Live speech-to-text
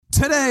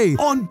Today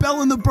on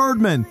Bell and the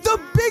Birdmen, the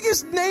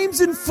biggest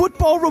names in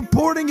football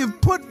reporting have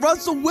put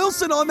Russell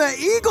Wilson on the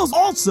Eagles.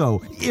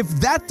 Also, if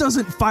that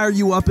doesn't fire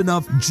you up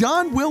enough,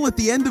 John will at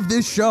the end of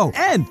this show.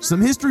 And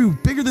some history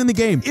bigger than the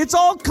game. It's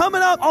all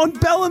coming up on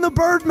Bell and the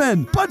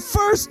Birdmen. But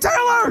first,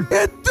 Taylor,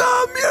 hit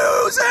the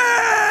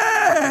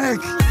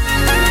music!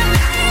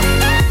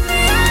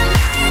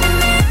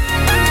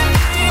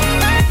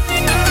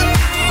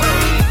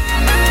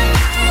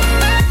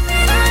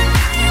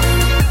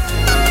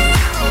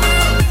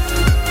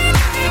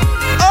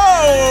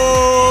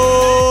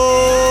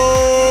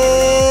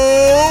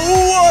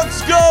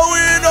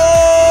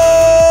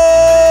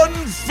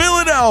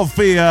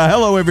 Philadelphia.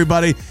 Hello,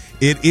 everybody.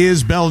 It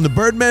is Bell and the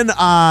Birdmen.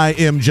 I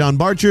am John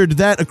Barchard.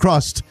 That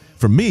across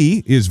from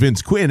me is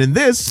Vince Quinn, and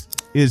this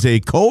is a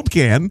cold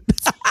can.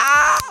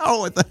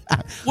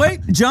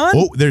 Wait, John?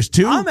 Oh, there's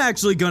two? I'm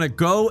actually going to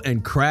go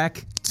and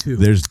crack two.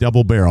 There's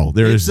double barrel.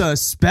 It's a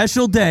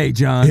special day,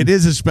 John. It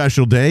is a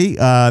special day.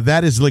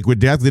 That is Liquid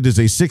Death. It is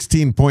a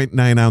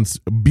 16.9 ounce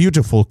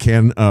beautiful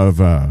can of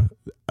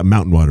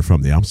mountain water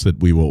from the Alps that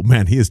we will.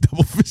 Man, he is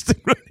double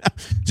fisting right now.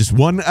 Just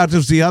one out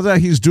of the other.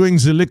 He's doing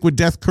the Liquid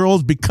Death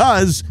curls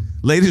because,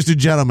 ladies and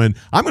gentlemen,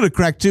 I'm going to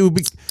crack two.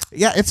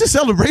 Yeah, it's a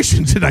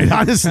celebration tonight,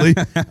 honestly.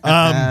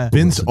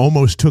 Vince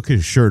almost took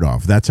his shirt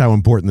off. That's how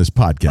important this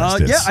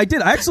podcast is. Yeah, I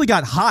did. I actually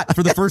got hot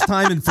for the first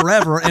time in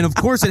forever, and of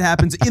course it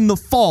happens in the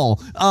fall.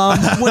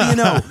 What do you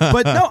know?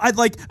 But no,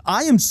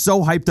 I am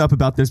so hyped up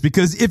about this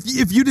because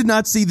if you did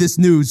not see this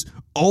news,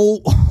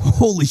 oh,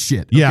 holy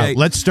shit. Okay? Yeah,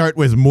 let's start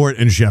with Mort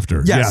and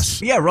Schefter.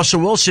 Yes. Yeah,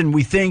 Russell Wilson,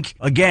 we think,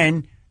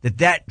 again,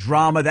 that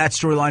drama, that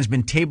storyline's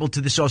been tabled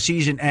to this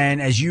offseason.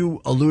 And as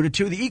you alluded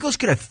to, the Eagles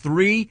could have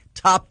 3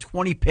 top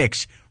 20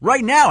 picks.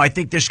 Right now, I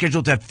think they're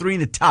scheduled to have 3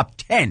 in the top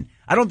 10.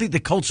 I don't think the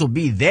Colts will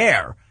be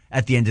there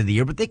at the end of the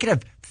year, but they could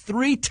have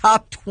 3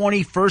 top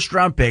 20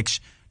 first-round picks.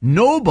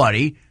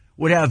 Nobody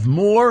would have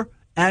more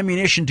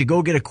ammunition to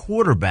go get a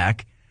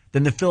quarterback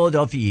than the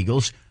Philadelphia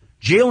Eagles.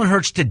 Jalen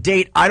Hurts to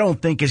date, I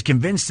don't think has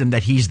convinced them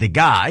that he's the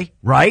guy,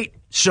 right?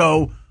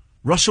 So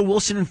Russell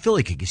Wilson in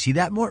Philly, could you see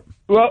that, Mort?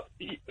 Well,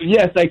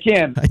 yes, I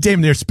can. I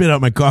damn near spit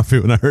out my coffee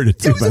when I heard it,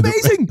 too. It was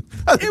amazing.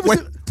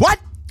 What?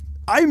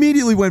 I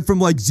immediately went from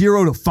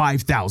 0 to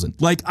 5,000.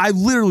 I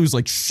literally was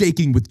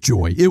shaking with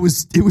joy. It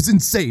was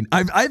insane.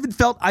 I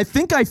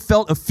think I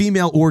felt a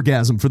female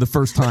orgasm for the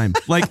first time.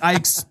 I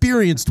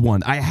experienced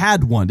one. I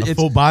had one. A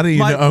full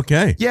body?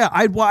 Okay. Yeah,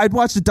 I'd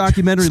watched a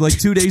documentary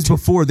 2 days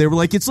before. They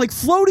were it's like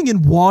floating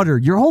in water.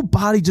 Your whole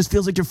body just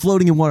feels like you're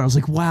floating in water. I was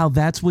like, wow,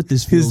 that's what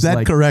this feels like. Is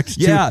that correct?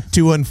 Yeah.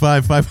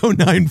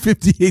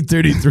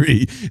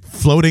 215-509-5833.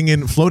 Floating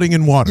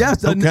in water.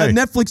 Yes, okay. A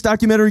Netflix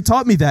documentary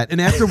taught me that.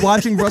 And after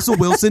watching Russell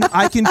Wilson,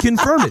 I can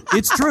confirm it.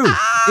 It's true.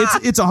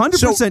 It's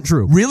 100%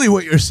 true. Really,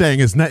 what you're saying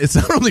is it's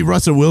not only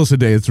Russell Wilson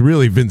Day, it's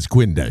really Vince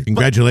Quinn Day.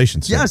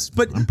 Congratulations. Yes,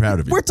 but I'm proud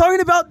of you. We're talking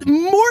about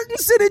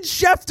Mortensen and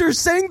Schefter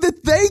saying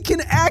that they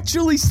can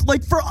actually,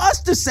 for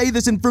us to say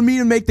this and for me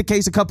to make the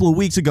case a couple of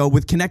weeks ago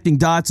with connecting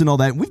dots and all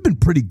that, we've been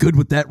pretty good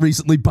with that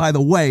recently, by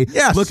the way.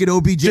 Yes. Look at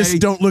OBJ. Just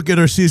don't look at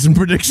our season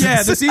predictions.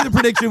 Yeah, the season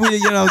prediction,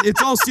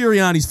 it's all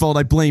Sirianni's fault.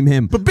 I blame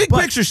him. But big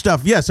picture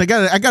stuff, yes, I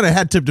got a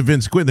hat tip to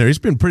Vince Quinn there. He's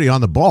been pretty on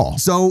the ball.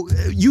 So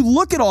you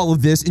look at all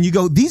of this and you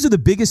go, these are the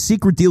biggest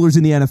secret dealers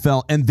in the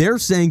NFL, and they're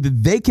saying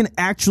that they can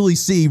actually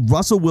see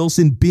Russell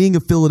Wilson being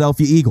a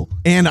Philadelphia Eagle.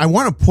 And I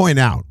want to point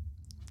out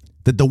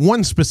that the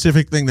one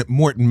specific thing that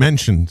Morton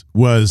mentioned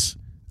was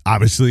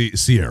obviously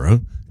Sierra.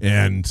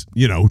 And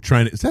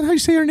trying to—is that how you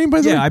say her name?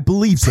 By the way, yeah, I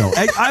believe so.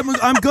 I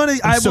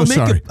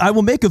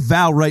will make a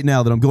vow right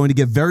now that I'm going to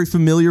get very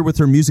familiar with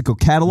her musical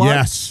catalog.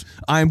 Yes,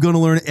 I am going to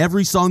learn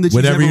every song that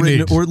she's ever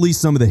written, or at least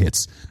some of the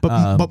hits.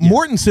 But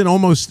Mortensen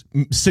almost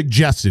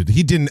suggested,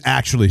 he didn't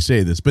actually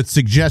say this, but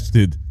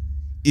suggested,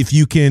 if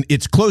you can,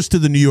 it's close to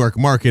the New York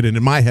market, and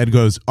in my head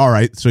goes, all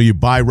right, so you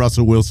buy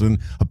Russell Wilson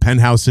a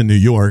penthouse in New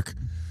York.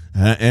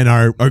 And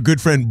our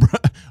good friend,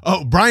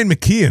 Brian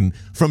McKeon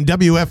from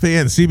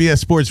WFAN, CBS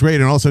Sports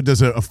Radio, and also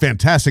does a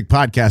fantastic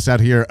podcast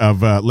out here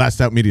of Last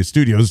Out Media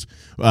Studios.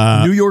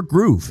 New York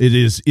Groove. It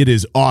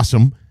is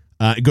awesome.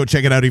 Go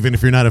check it out even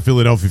if you're not a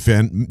Philadelphia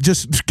fan.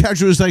 Just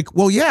casually was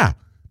well, yeah,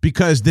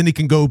 because then he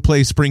can go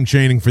play spring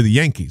training for the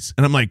Yankees.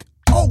 And I'm like,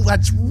 oh,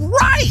 that's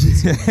right.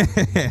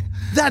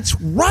 That's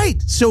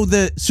right. So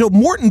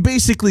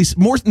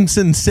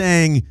Mortensen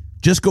saying,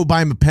 just go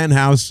buy him a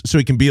penthouse so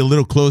he can be a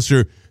little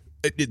closer.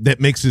 That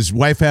makes his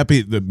wife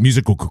happy, the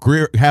musical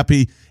career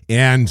happy,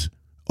 and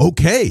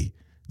okay,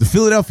 the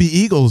Philadelphia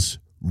Eagles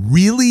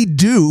really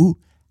do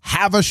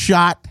have a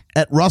shot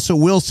at Russell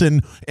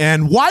Wilson,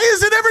 and why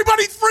isn't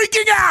everybody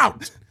freaking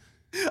out?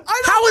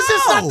 How is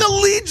this not the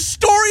lead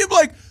story of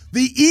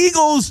the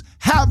Eagles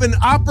have an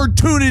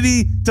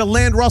opportunity to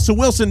land Russell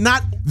Wilson,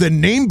 not the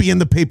name be in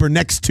the paper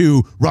next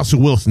to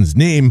Russell Wilson's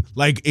name,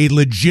 a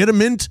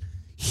legitimate,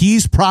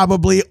 he's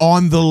probably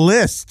on the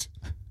list.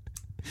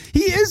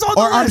 He is on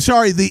the list. I'm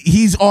sorry, the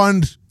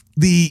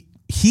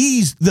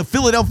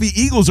Philadelphia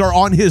Eagles are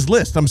on his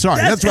list. I'm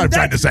sorry. That's what I'm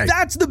trying to say.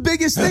 That's the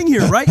biggest thing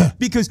here, right?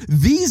 Because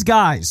these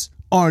guys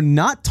are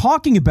not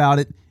talking about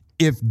it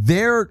if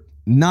they're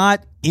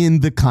not in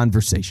the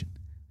conversation,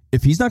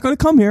 if he's not going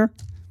to come here,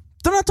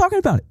 they're not talking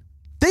about it.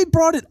 They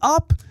brought it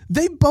up.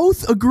 They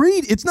both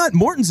agreed. It's not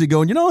Mortensen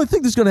going, I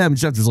think this is going to happen.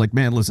 Schefter's like,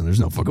 man, listen, there's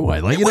no fucking way.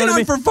 Like, you went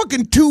on for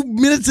fucking 2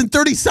 minutes and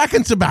 30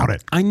 seconds about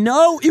it. I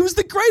know. It was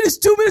the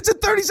greatest 2 minutes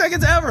and 30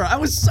 seconds ever. I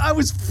was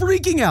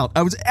freaking out.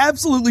 I was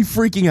absolutely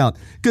freaking out.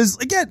 Because,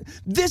 again,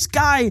 this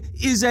guy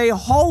is a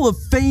Hall of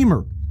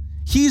Famer.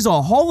 He's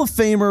a Hall of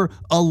Famer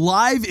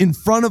alive in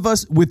front of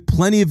us with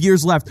plenty of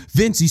years left.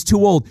 Vince, he's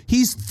too old.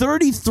 He's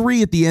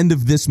 33 at the end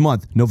of this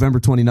month.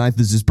 November 29th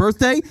is his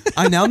birthday.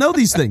 I now know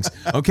these things,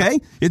 okay?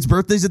 It's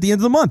birthdays at the end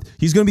of the month.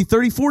 He's going to be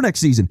 34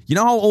 next season. You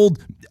know how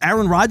old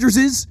Aaron Rodgers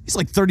is? He's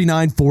like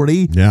 39,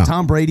 40. Yeah.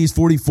 Tom Brady's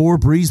 44.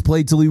 Breeze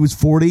played till he was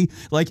 40.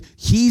 Like,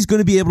 he's going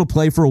to be able to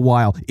play for a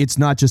while. It's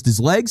not just his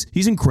legs.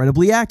 He's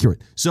incredibly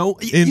accurate. So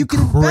you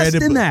can invest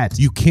in that.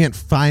 You can't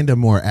find a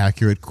more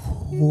accurate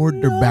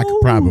quarterback,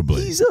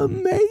 probably. He's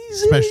amazing.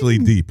 Especially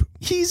deep.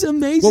 He's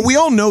amazing. Well, we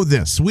all know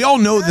this. We all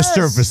know the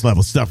surface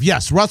level stuff.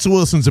 Yes, Russell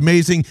Wilson's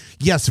amazing.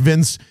 Yes,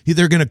 Vince,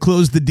 they're going to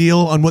close the deal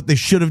on what they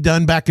should have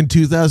done back in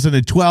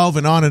 2012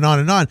 and on and on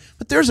and on.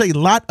 But there's a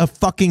lot of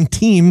fucking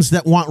teams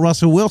that want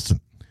Russell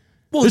Wilson.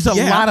 Well, there's a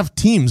lot of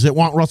teams that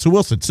want Russell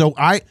Wilson. So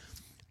I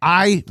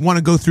want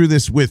to go through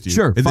this with you.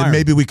 Sure. And then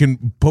maybe we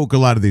can poke a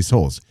lot of these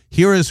holes.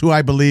 Here is who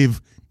I believe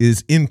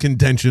is in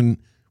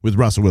contention with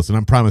Russell Wilson.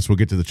 I promise we'll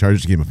get to the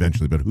Chargers game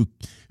eventually, but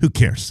who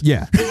cares?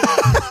 Yeah.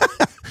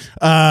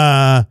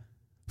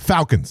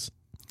 Falcons,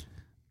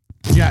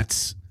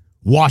 Jets,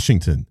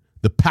 Washington,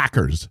 the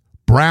Packers,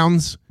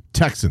 Browns,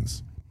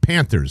 Texans,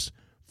 Panthers,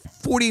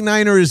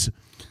 49ers.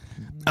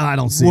 I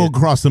don't see We'll it.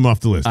 cross them off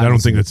the list. I don't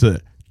think that's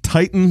it.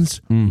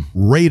 Titans,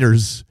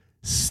 Raiders,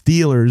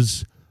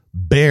 Steelers,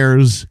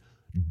 Bears,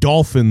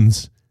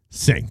 Dolphins,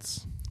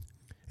 Saints.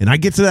 And I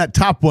get to that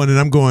top one, and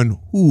I'm going,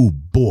 ooh,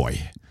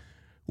 boy.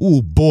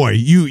 Ooh, boy.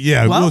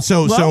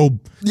 So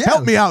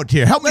help me out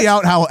here. Help me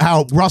out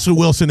how Russell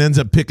Wilson ends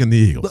up picking the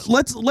Eagles.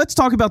 Let's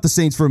talk about the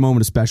Saints for a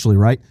moment, especially,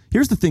 right?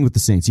 Here's the thing with the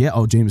Saints. Yeah,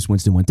 Jameis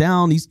Winston went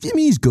down. He's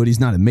good. He's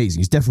not amazing.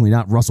 He's definitely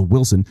not Russell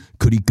Wilson.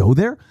 Could he go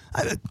there?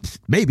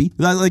 Maybe.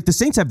 Like, the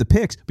Saints have the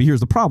picks, but here's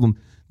the problem.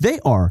 They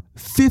are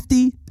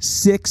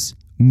 $56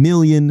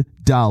 million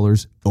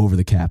over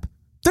the cap.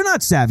 They're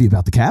not savvy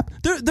about the cap.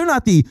 They're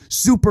not the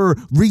super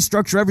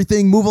restructure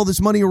everything, move all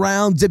this money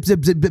around, zip,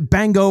 zip, zip,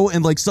 bango,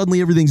 and like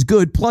suddenly everything's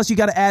good. Plus, you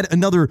got to add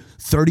another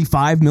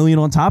 $35 million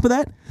on top of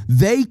that.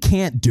 They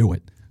can't do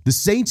it. The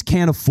Saints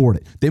can't afford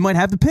it. They might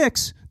have the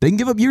picks. They can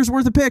give up years'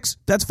 worth of picks.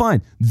 That's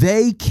fine.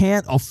 They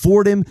can't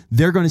afford him.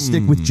 They're going to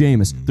stick with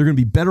Jameis. They're going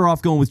to be better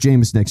off going with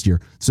Jameis next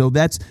year. So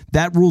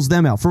that rules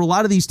them out. For a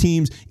lot of these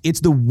teams, it's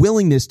the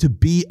willingness to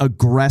be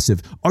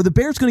aggressive. Are the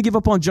Bears going to give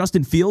up on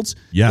Justin Fields?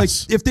 Yes.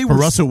 Like, if they For were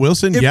Russell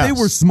Wilson, if yes. they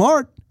were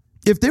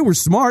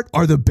smart,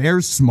 are the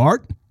Bears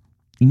smart?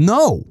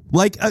 No.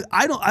 Like,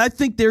 I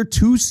think they're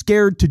too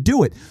scared to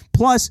do it.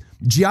 Plus,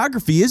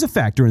 geography is a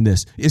factor in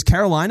this. Is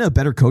Carolina a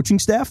better coaching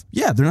staff?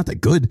 Yeah, they're not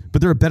that good, but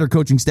they're a better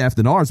coaching staff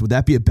than ours. Would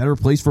that be a better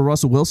place for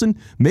Russell Wilson?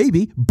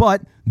 Maybe,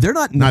 but they're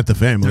not. Not the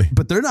family.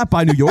 But they're not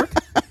by New York.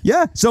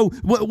 Yeah. So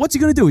what's he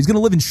going to do? He's going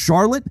to live in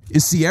Charlotte?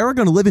 Is Sierra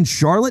going to live in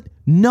Charlotte?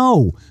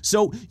 No.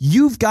 So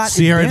you've got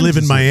Sierra'd live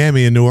in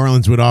Miami, and New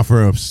Orleans would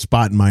offer a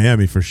spot in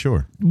Miami for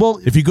sure.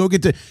 Well, if you go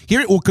get to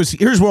here, because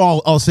here's where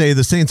I'll say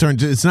the Saints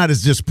aren't. It's not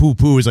as just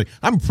poo-poo. It's like,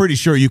 I'm pretty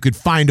sure you could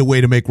find a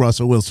way to make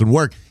Russell Wilson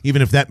work,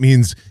 even if that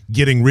means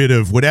getting rid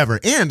of whatever.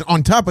 And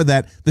on top of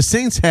that, the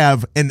Saints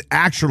have an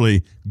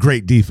actually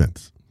great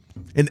defense.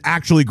 An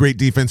actually great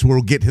defense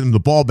will get him the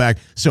ball back.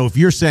 So if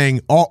you're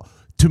saying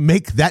to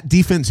make that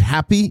defense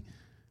happy,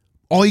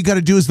 all you got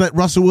to do is let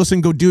Russell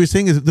Wilson go do his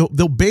thing.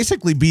 They'll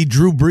basically be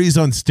Drew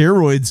Brees on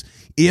steroids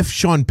if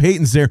Sean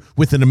Payton's there,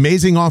 with an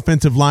amazing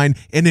offensive line,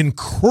 an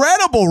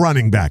incredible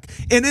running back,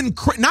 and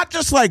not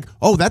just like,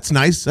 oh, that's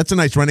nice. That's a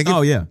nice running game.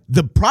 Oh, yeah.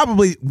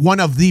 Probably one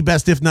of the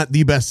best, if not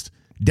the best,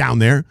 down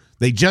there.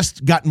 They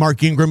just got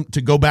Mark Ingram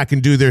to go back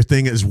and do their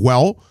thing as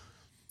well.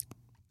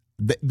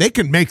 They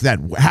can make that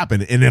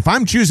happen. And if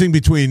I'm choosing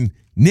between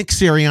Nick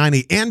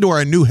Sirianni and or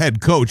a new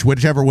head coach,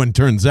 whichever one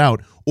turns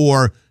out,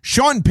 or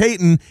Sean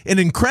Payton, an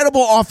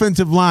incredible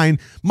offensive line,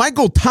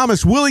 Michael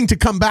Thomas willing to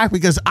come back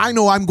because I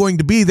know I'm going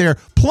to be there.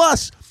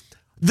 Plus,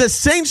 the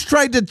Saints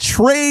tried to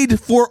trade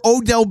for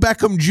Odell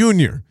Beckham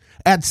Jr.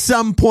 at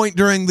some point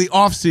during the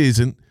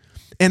offseason.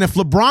 And if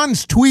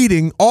LeBron's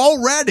tweeting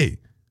already,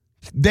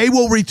 he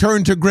will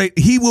return to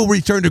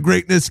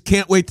greatness.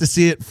 Can't wait to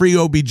see it. Free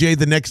OBJ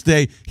the next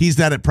day. He's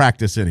not at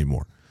practice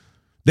anymore.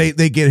 They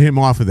get him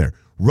off of there.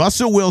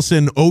 Russell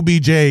Wilson,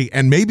 OBJ,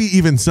 and maybe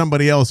even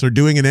somebody else are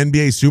doing an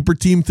NBA super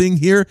team thing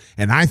here,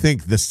 and I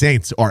think the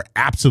Saints are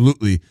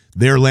absolutely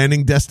their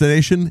landing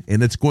destination,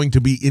 and it's going to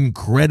be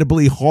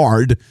incredibly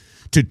hard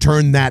to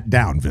turn that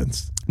down,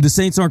 Vince. The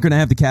Saints aren't going to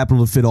have the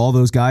capital to fit all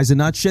those guys and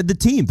not shed the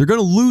team. They're going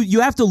to lose.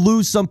 You have to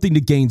lose something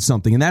to gain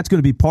something, and that's going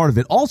to be part of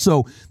it.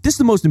 Also, this is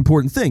the most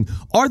important thing.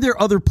 Are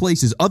there other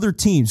places, other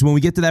teams, when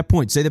we get to that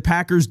point? Say the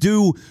Packers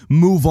do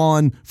move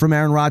on from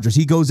Aaron Rodgers.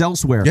 He goes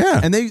elsewhere.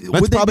 Yeah, and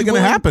that's probably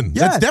going to happen.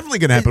 Yeah. That's definitely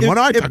going to happen. What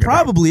am I talking about? It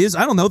probably is.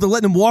 I don't know. They're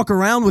letting him walk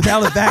around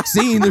without a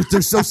vaccine.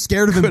 They're so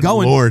scared of him Good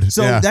going. Lord.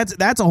 So Yeah.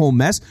 that's a whole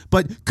mess.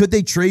 But could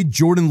they trade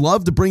Jordan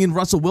Love to bring in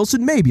Russell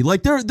Wilson? Maybe.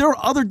 Like there are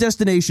other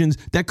destinations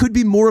that could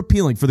be more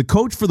appealing for the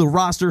coach, for the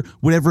roster,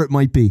 whatever it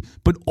might be.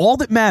 But all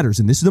that matters,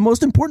 and this is the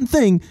most important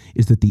thing,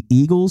 is that the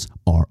Eagles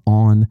are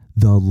on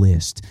the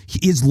list.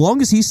 As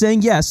long as he's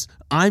saying, yes,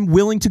 I'm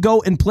willing to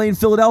go and play in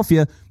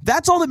Philadelphia,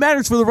 that's all that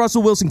matters for the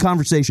Russell Wilson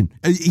conversation.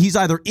 He's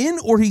either in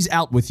or he's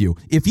out with you.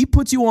 If he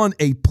puts you on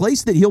a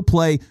place that he'll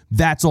play,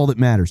 that's all that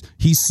matters.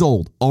 He's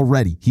sold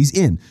already. He's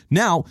in.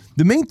 Now,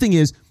 the main thing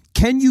is,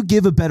 can you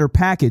give a better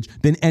package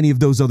than any of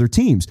those other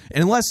teams?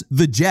 And unless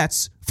the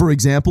Jets, for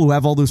example, who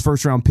have all those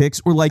first-round picks,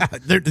 or like...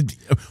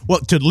 Well,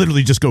 to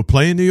literally just go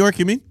play in New York,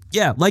 you mean?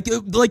 Yeah,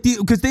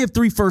 because they have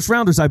 3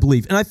 first-rounders, I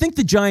believe, and I think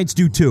the Giants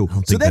do too.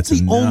 So that's the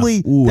enough.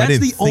 only. Ooh, I that's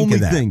didn't the think only of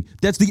that. thing.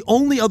 That's the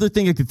only other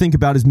thing I could think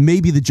about is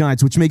maybe the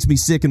Giants, which makes me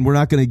sick, and we're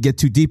not going to get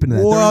too deep into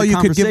that. Well,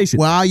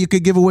 you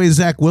could give away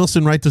Zach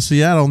Wilson right to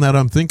Seattle. Now that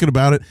I'm thinking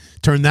about it,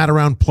 turn that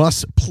around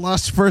plus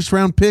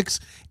first-round picks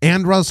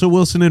and Russell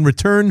Wilson in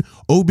return.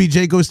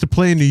 OBJ goes to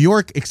play in New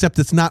York, except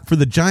it's not for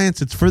the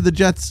Giants; it's for the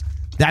Jets.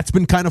 That's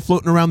been kind of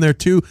floating around there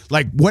too.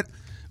 Like what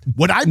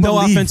I believe. No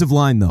offensive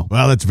line though.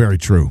 Well, that's very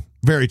true.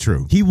 Very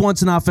true. He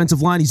wants an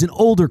offensive line. He's an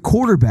older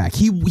quarterback.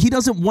 He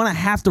doesn't want to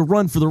have to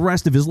run for the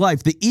rest of his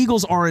life. The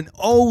Eagles are an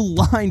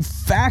O-line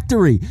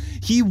factory.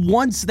 He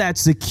wants that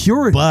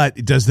security.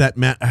 But does that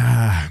matter?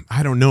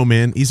 I don't know,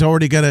 man. He's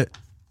already got a.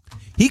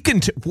 He can.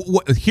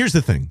 Here's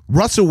the thing: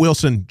 Russell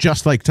Wilson,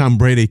 just like Tom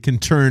Brady, can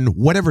turn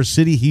whatever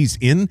city he's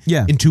in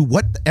into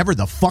whatever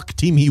the fuck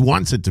team he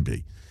wants it to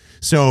be.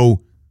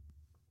 So.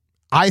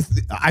 I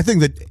think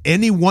that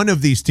any one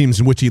of these teams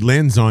in which he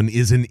lands on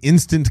is an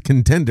instant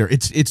contender.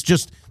 It's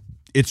just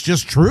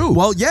true.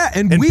 Well, yeah,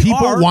 and people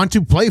want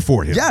to play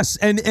for him. Yes,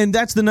 and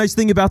that's the nice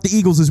thing about the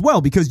Eagles as well,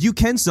 because you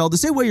can sell the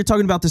same way you're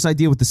talking about this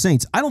idea with the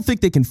Saints. I don't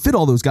think they can fit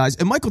all those guys,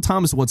 and Michael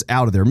Thomas wants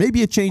out of there.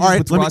 Maybe it changes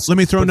with Russ. Let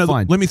me throw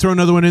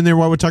another one in there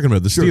while we're talking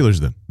about the Steelers.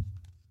 Then.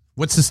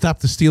 What's to stop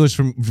the Steelers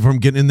from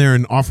getting in there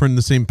and offering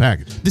the same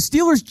package? The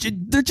Steelers,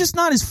 they're just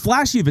not as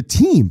flashy of a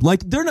team. Like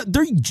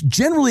they're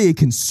generally a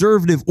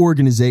conservative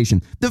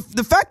organization.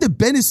 The fact that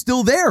Ben is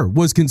still there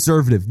was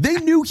conservative. They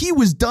knew he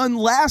was done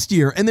last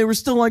year, and they were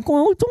still like,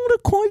 well, we don't want to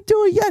quite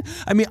do it yet.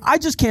 I mean, I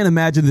just can't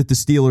imagine that the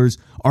Steelers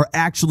are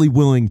actually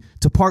willing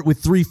to part with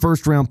 3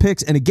 first-round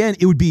picks. And again,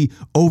 it would be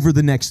over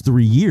the next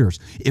 3 years.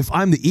 If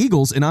I'm the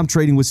Eagles and I'm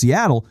trading with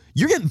Seattle,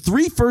 you're getting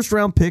 3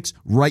 first-round picks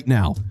right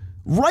now.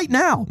 Right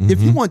now. If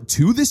you want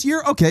 2 this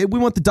year, okay, we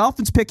want the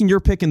Dolphins pick and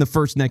your pick in the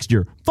first next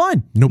year.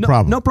 Fine. No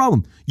problem. No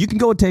problem. You can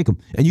go and take them.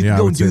 And you can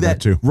go and do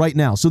that too. Right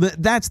now. So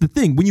that's the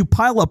thing. When you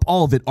pile up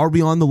all of it, are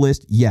we on the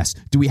list? Yes.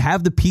 Do we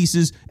have the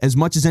pieces as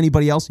much as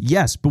anybody else?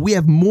 Yes. But we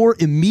have more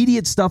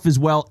immediate stuff as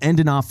well and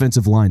an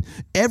offensive line.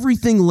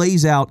 Everything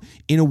lays out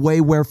in a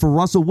way where for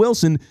Russell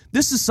Wilson,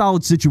 this is a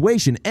solid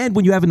situation. And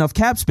when you have enough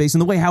cap space,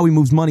 and the way how he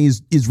moves money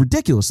is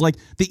ridiculous. Like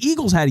the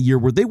Eagles had a year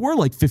where they were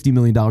like $50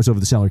 million over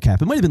the salary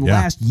cap. It might have been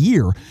last year.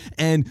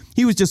 And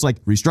he was just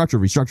like,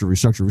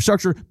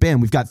 restructure.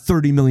 Bam, we've got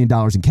 $30 million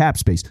in cap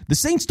space. The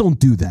Saints don't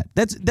do that.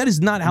 That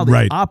is not how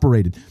they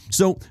operated.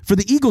 So for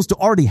the Eagles to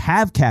already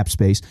have cap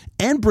space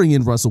and bring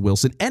in Russell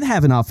Wilson and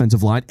have an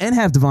offensive line and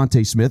have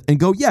Devontae Smith and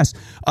go, yes,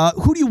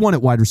 who do you want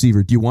at wide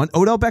receiver? Do you want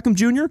Odell Beckham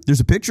Jr.? There's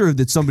a picture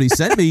that somebody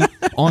sent me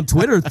on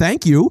Twitter.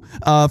 Thank you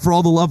for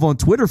all the love on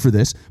Twitter for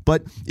this.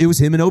 But it was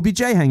him and OBJ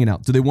hanging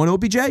out. Do they want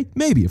OBJ?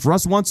 Maybe. If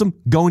Russ wants him,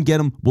 go and get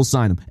him. We'll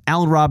sign him.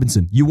 Allen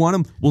Robinson, you want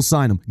him? We'll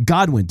sign him.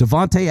 Godwin,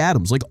 Devontae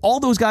Adams, like all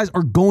those guys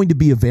are going to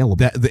be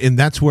available. And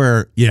that's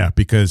where,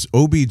 because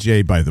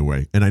OBJ, by the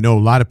way, and I know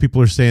a lot of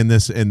people are saying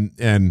this,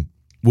 and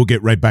we'll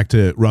get right back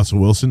to Russell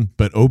Wilson,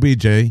 but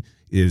OBJ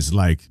is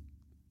like,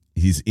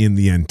 he's in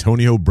the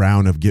Antonio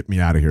Brown of get me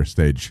out of here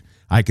stage.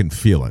 I can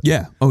feel it.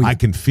 Yeah. Oh, yeah. I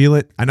can feel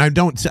it. And I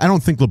don't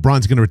think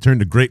LeBron's going to return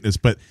to greatness,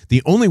 but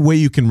the only way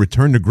you can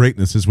return to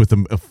greatness is with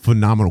a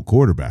phenomenal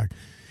quarterback.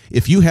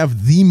 If you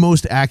have the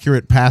most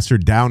accurate passer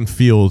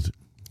downfield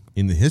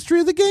in the history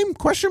of the game?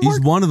 Question mark?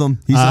 He's one of them.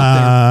 He's up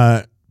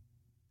there.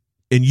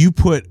 And you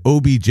put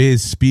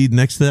OBJ's speed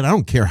next to that, I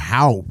don't care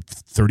how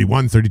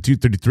 31, 32,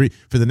 33,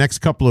 for the next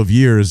couple of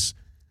years,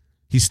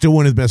 he's still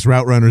one of the best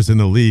route runners in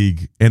the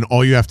league, and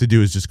all you have to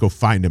do is just go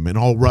find him. And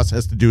all Russ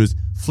has to do is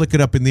flick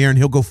it up in the air, and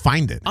he'll go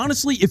find it.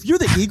 Honestly, if you're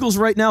the Eagles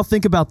right now,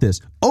 think about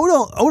this.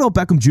 Odell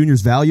Beckham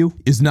Jr.'s value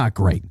is not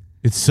great.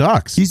 It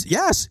sucks.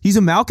 He's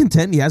a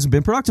malcontent. And he hasn't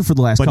been productive for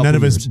the last couple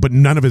of years. But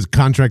none of his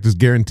contract is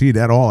guaranteed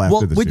at all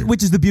after this year.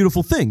 Which is the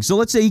beautiful thing. So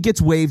let's say he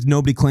gets waived.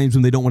 Nobody claims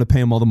him. They don't want to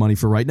pay him all the money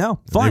for right now.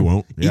 Fine. They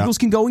won't. Yeah. Eagles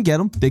can go and get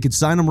him. They could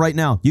sign him right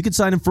now. You could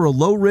sign him for a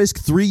low-risk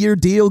 3-year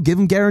deal, give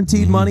him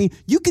guaranteed money.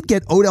 You could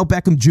get Odell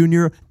Beckham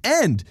Jr.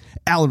 and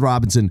Allen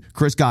Robinson,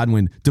 Chris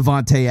Godwin,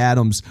 Devontae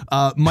Adams,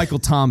 Michael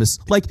Thomas.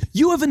 Like,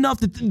 you have enough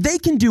that they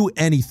can do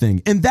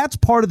anything. And that's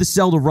part of the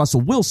sell to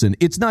Russell Wilson.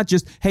 It's not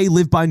just, hey,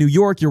 live by New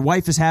York. Your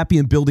wife is happy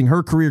and building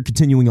her career,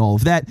 continuing all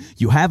of that.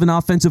 You have an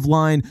offensive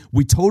line.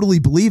 We totally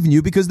believe in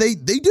you because they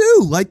do.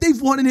 Like, they've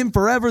wanted him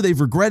forever. They've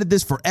regretted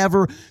this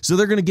forever. So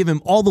they're going to give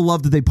him all the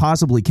love that they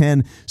possibly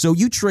can. So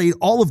you trade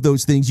all of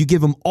those things. You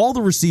give him all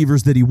the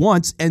receivers that he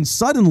wants, and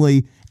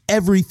suddenly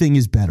everything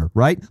is better,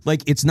 right?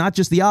 Like, it's not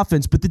just the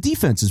offense, but the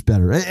defense is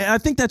better. And I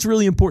think that's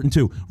really important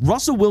too.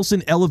 Russell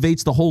Wilson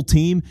elevates the whole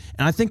team,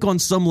 and I think on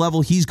some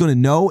level he's going to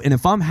know. And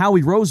if I'm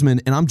Howie Roseman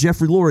and I'm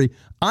Jeffrey Lurie,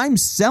 I'm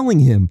selling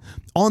him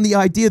on the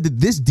idea that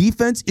this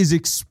defense is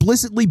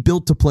explicitly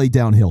built to play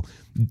downhill.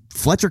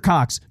 Fletcher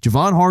Cox,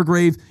 Javon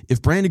Hargrave,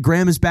 if Brandon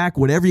Graham is back,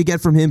 whatever you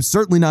get from him,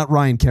 certainly not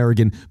Ryan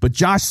Kerrigan, but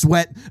Josh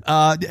Sweat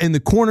and the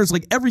corners,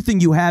 like everything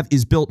you have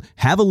is built,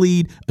 have a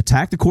lead,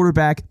 attack the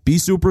quarterback, be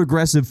super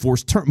aggressive,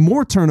 force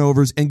more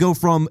turnovers, and go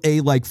from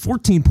a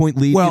 14-point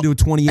lead into a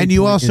 28. And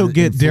you also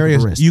get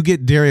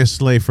Darius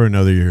Slay for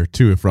another year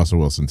too if Russell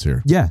Wilson's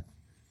here. Yeah.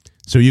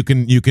 So you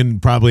can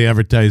probably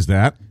advertise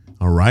that.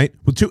 All right.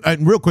 Well,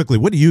 real quickly,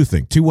 what do you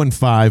think?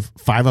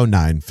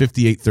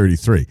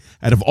 215-509-5833.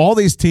 Out of all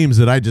these teams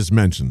that I just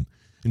mentioned,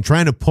 and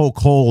trying to poke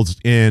holes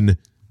in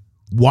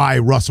why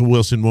Russell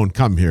Wilson won't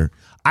come here,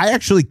 I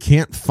actually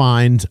can't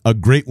find a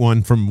great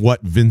one from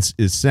what Vince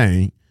is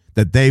saying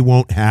that they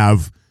won't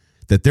have,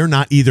 that they're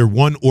not either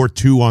 1 or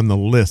 2 on the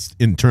list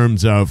in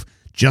terms of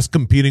just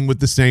competing with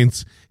the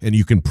Saints. And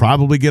you can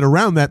probably get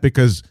around that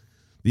because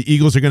the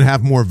Eagles are going to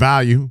have more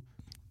value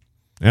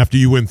after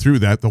you went through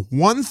that. The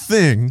one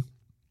thing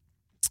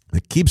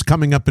that keeps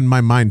coming up in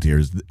my mind here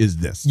is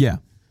this. Yeah.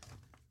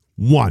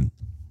 1,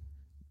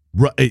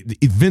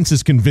 Vince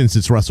is convinced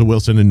it's Russell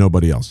Wilson and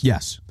nobody else.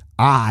 Yes.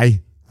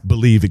 I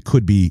believe it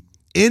could be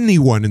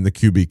anyone in the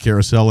QB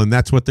carousel, and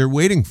that's what they're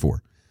waiting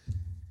for.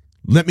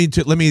 Let me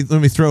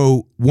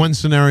throw one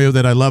scenario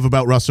that I love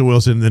about Russell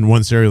Wilson and then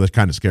one scenario that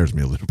kind of scares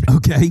me a little bit.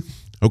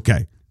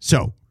 Okay.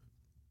 So,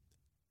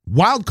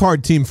 wild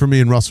card team for me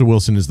and Russell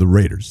Wilson is the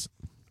Raiders.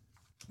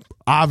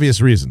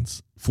 Obvious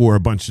reasons for a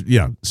bunch of,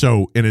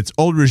 so in its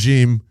old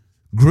regime,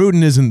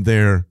 Gruden isn't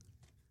there.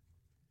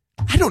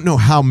 I don't know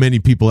how many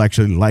people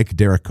actually like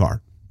Derek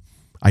Carr.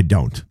 I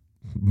don't.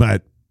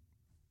 But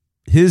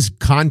his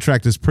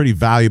contract is pretty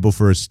valuable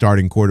for a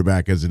starting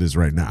quarterback as it is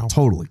right now.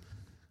 Totally.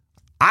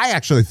 I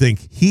actually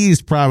think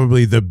he's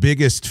probably the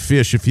biggest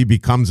fish if he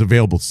becomes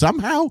available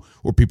somehow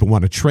or people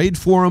want to trade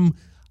for him.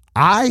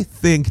 I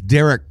think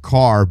Derek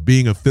Carr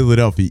being a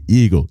Philadelphia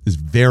Eagle is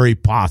very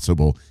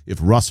possible if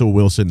Russell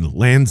Wilson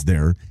lands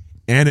there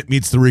and it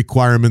meets the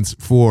requirements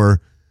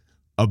for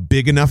a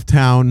big enough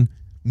town.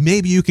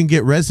 Maybe you can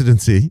get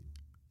residency.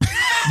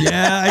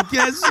 Yeah, I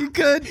guess you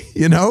could.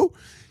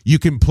 You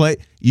can play.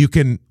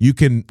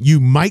 You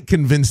might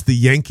convince the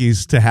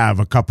Yankees to have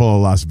a couple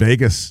of Las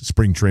Vegas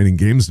spring training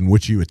games in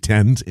which you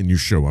attend and you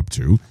show up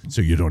to,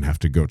 so you don't have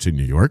to go to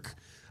New York.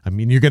 I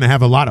mean, you're going to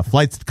have a lot of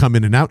flights to come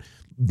in and out.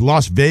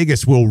 Las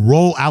Vegas will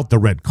roll out the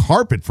red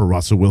carpet for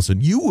Russell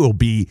Wilson. You will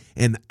be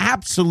an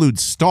absolute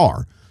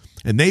star,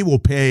 and they will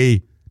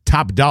pay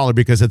top dollar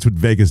because that's what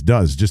Vegas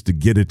does, just to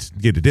get it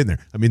in there.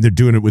 I mean, they're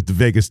doing it with the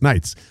Vegas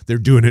Knights. They're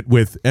doing it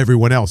with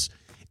everyone else.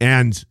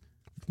 And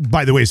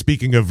by the way,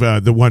 speaking of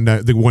the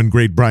one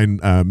great Brian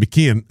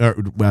McKeon,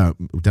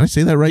 did I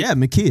say that right? Yeah,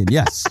 McKeon.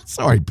 Yes.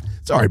 sorry,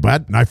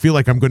 bud. I feel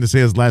like I'm going to say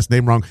his last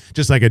name wrong,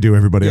 just like I do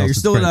everybody else. You're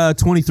still at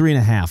 23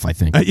 and a half, I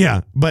think.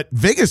 Yeah, but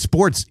Vegas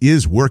sports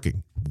is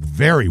working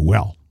very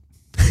well,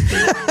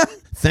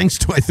 thanks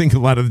to I think a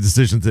lot of the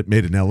decisions that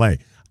made in L.A.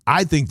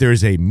 I think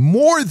there's a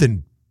more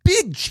than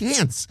big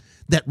chance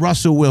that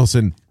Russell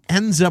Wilson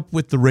ends up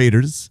with the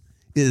Raiders,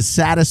 is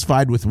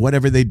satisfied with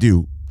whatever they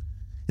do.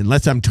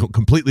 Unless I'm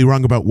completely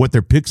wrong about what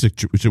their pick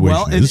situation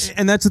is.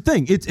 And that's the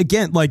thing. It's,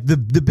 again, like the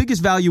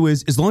biggest value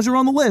is as long as you're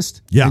on the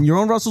list and you're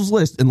on Russell's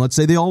list, and let's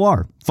say they all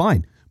are,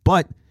 fine.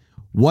 But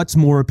what's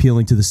more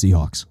appealing to the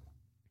Seahawks?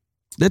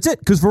 That's it.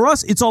 Because for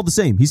us, it's all the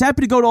same. He's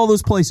happy to go to all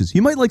those places. He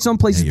might like some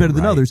places better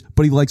than others,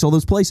 but he likes all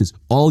those places.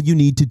 All you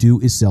need to do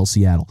is sell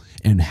Seattle.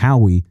 And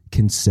Howie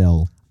can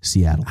sell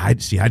Seattle. I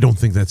don't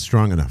think that's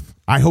strong enough.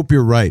 I hope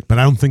you're right, but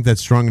I don't think that's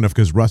strong enough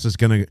because Russ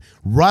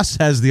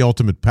has the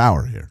ultimate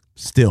power here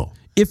still.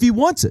 If he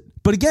wants it.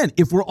 But again,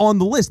 if we're on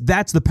the list,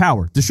 that's the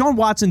power. Deshaun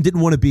Watson didn't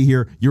want to be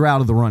here. You're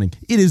out of the running.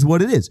 It is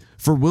what it is.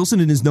 For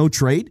Wilson and his no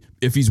trade,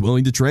 if he's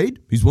willing to trade,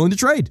 he's willing to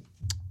trade.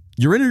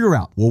 You're in or you're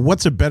out. Well,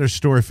 what's a better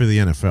story for the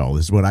NFL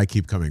is what I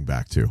keep coming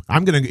back to.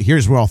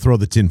 Here's where I'll throw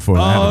the tinfoil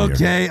out of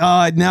here. Okay,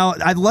 now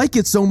I like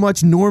it so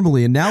much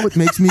normally, and now it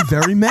makes me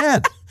very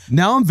mad.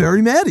 Now I'm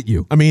very mad at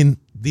you. I mean,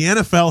 the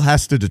NFL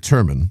has to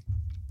determine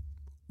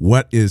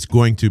what is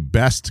going to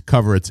best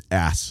cover its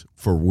ass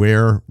for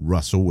where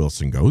Russell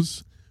Wilson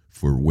goes,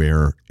 for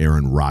where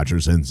Aaron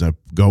Rodgers ends up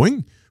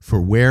going,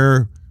 for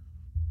where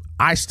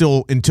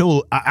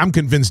I'm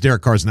convinced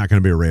Derek Carr's not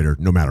going to be a Raider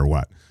no matter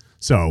what.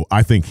 So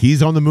I think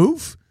he's on the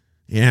move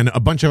and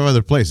a bunch of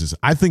other places.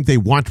 I think they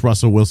want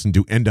Russell Wilson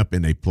to end up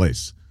in a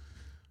place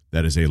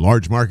that is a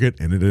large market,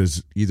 and it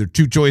is either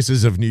two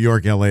choices of New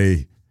York,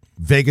 L.A.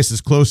 Vegas is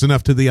close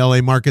enough to the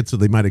L.A. market, so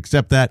they might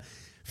accept that.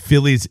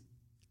 Philly's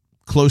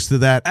close to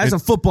that. As a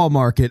football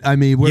market, I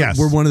mean,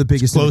 we're one of the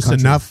biggest. It's close in the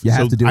country. enough. You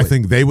have to do I it.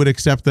 think they would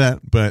accept that,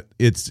 but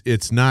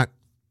it's not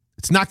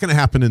going to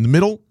happen in the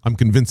middle. I'm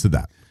convinced of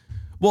that.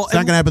 Well, it's not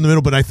going to happen in the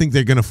middle, but I think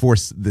they're going to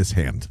force this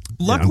hand.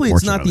 Luckily,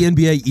 it's not the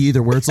NBA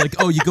either, where it's like,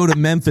 oh, you go to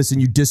Memphis and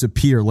you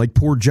disappear, like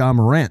poor Ja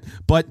Morant.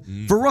 But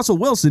for Russell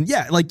Wilson,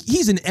 yeah, like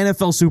he's an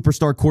NFL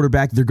superstar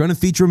quarterback. They're going to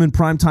feature him in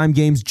primetime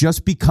games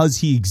just because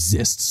he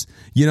exists.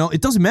 You know, it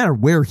doesn't matter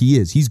where he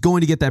is. He's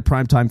going to get that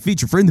primetime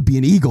feature. For him to be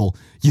an Eagle,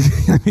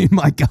 I mean,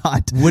 my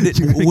God. Would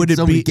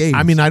it be? Games.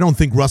 I mean, I don't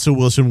think Russell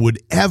Wilson would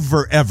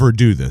ever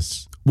do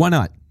this. Why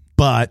not?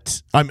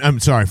 But I'm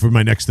sorry for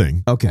my next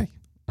thing. Okay.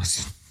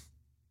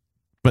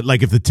 But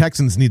like if the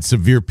Texans need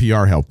severe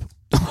PR help.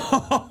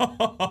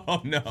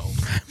 Oh, no.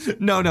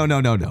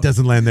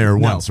 Doesn't land there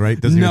once,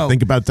 right? Doesn't even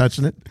think about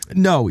touching it?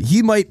 No,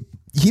 he might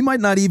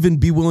not even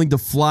be willing to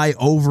fly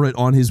over it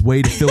on his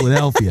way to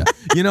Philadelphia.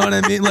 You know what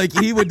I mean? Like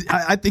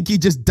I think he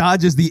just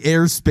dodges the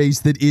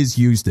airspace that is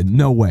Houston.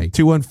 No way.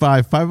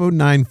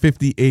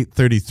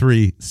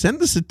 215-509-5833.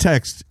 Send us a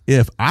text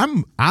if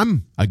I'm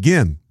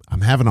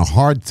having a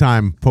hard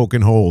time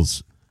poking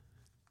holes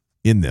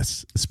in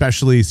this,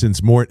 especially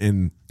since Mort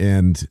and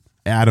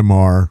Adam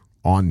are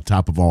on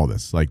top of all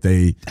this.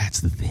 That's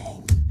the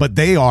thing. But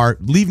they are,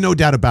 leave no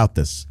doubt about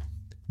this,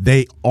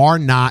 they are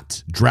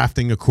not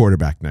drafting a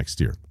quarterback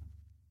next year.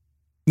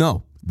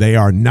 No. They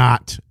are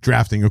not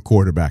drafting a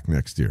quarterback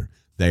next year.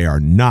 They are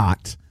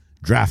not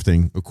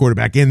drafting a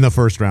quarterback in the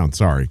first round,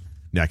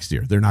 next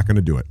year. They're not going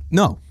to do it.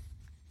 No.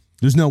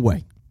 There's no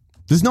way.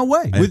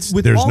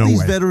 With all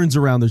these veterans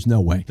around, there's no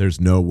way. There's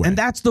no way. And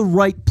that's the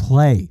right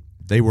play.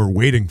 They were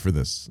waiting for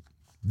this.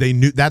 They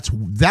knew that's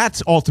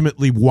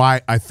ultimately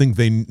why I think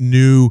they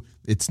knew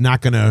it's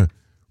not going to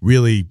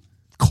really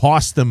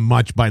cost them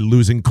much by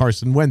losing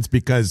Carson Wentz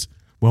because,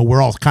 well,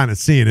 we're all kind of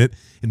seeing it.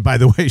 And by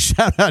the way,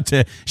 shout out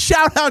to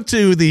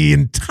the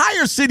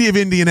entire city of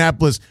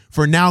Indianapolis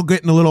for now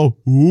getting a little,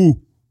 I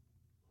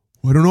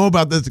don't know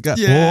about this guy.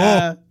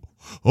 Yeah.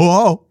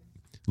 Oh.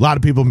 A lot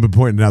of people have been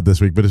pointing it out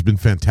this week, but it's been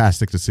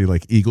fantastic to see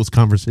like Eagles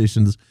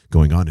conversations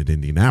going on in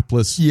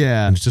Indianapolis.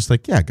 Yeah. And it's just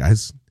like, yeah,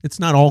 guys, it's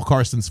not all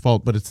Carson's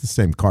fault, but it's the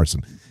same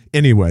Carson.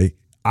 Anyway,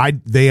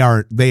 they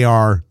are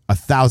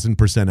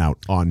 1,000%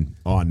 out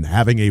on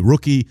having a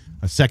rookie,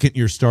 a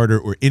second-year starter,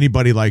 or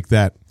anybody like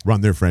that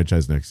run their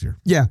franchise next year.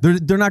 Yeah,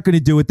 they're not going to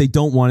do it. They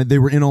don't want it. They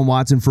were in on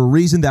Watson for a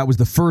reason. That was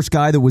the first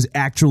guy that was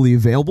actually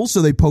available,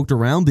 so they poked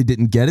around. They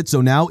didn't get it. So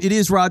now it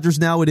is Rodgers.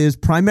 Now it is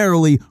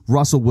primarily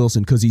Russell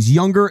Wilson because he's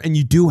younger and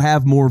you do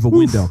have more of a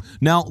window.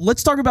 Now,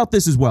 let's talk about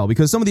this as well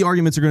because some of the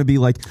arguments are going to be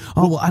like,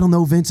 oh, well, I don't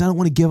know, Vince. I don't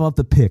want to give up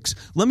the picks.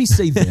 Let me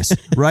say this,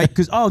 right?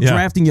 Because,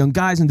 drafting young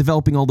guys and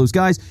developing all those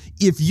guys.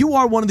 If you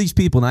are one of these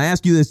people, and I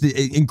ask you this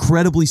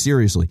incredibly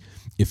seriously,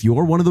 if you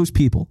are one of those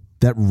people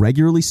that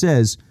regularly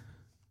says,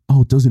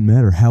 oh, it doesn't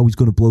matter how he's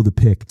going to blow the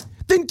pick,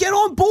 then get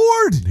on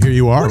board. Here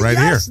you are,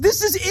 here.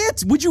 This is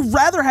it. Would you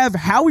rather have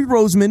Howie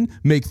Roseman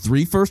make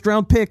 3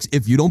 first-round picks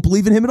if you don't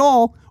believe in him at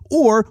all,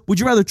 or would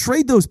you rather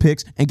trade those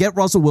picks and get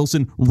Russell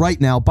Wilson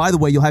right now? By the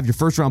way, you'll have your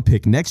first-round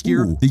pick next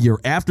year. Ooh. The year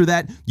after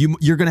that,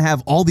 you're going to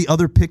have all the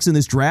other picks in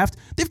this draft.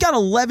 They've got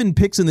 11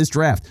 picks in this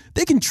draft.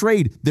 They can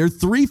trade their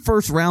 3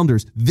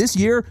 first-rounders this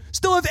year,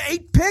 still have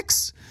 8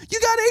 picks. You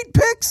got 8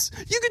 picks.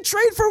 You can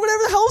trade for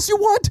whatever the hell else you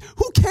want.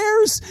 Who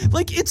cares?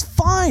 Like, it's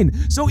fine.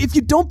 So if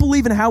you don't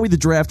believe in Howie the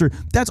drafter,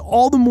 that's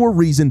all the more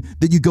reason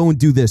that you go and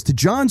do this. To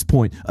John's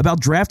point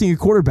about drafting a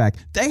quarterback,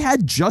 they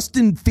had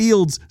Justin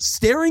Fields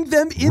staring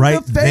them in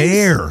the face.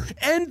 There.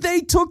 And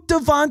they took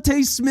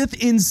Devontae Smith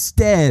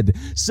instead.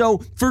 So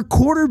for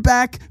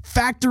quarterback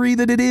factory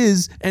that it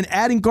is, and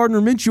adding Gardner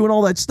Minshew and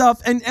all that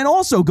stuff, and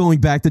also going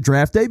back to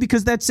draft day,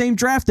 because that same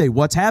draft day,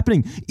 what's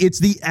happening? It's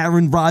the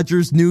Aaron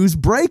Rodgers news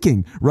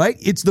breaking, right?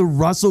 It's the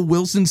Russell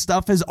Wilson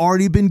stuff has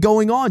already been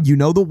going on. You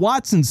know, the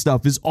Watson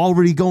stuff is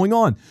already going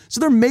on.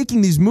 So they're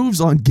making these moves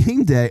on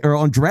game day or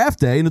on draft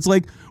day, and it's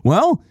like,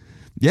 well,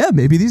 yeah,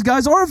 maybe these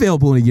guys are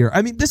available in a year.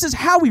 I mean, this is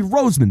Howie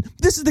Roseman.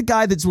 This is the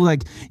guy that's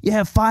like,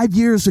 5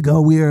 years ago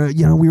we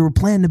were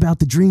planning about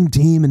the dream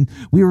team and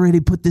we were ready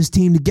to put this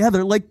team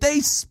together. Like,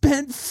 they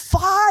spent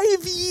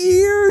 5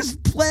 years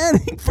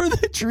planning for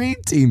the dream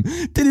team.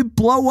 Did it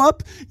blow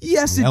up?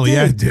 Yes, it did.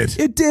 Yeah, it did.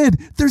 It did.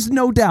 There's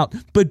no doubt.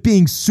 But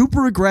being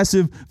super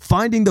aggressive,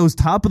 finding those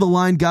top of the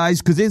line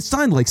guys, because they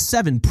signed like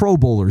 7 Pro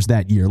Bowlers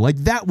that year. Like,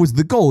 that was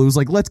the goal. It was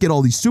like, let's get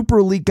all these super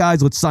elite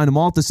guys. Let's sign them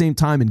all at the same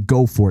time and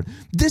go for it.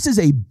 This is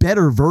a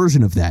better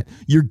version of that.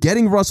 You're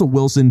getting Russell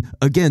Wilson,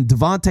 again,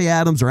 Devontae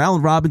Adams or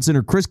Allen Robinson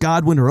or Chris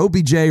Godwin or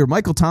OBJ or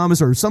Michael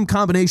Thomas or some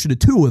combination of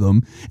two of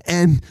them,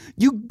 and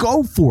you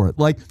go for it.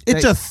 Like,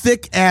 it's a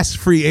thick-ass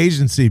free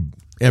agency,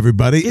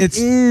 everybody. It's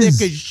is.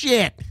 thick as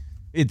shit.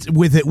 It's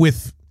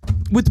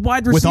with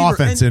wide receiver. With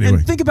offense, anyway.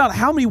 And think about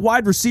how many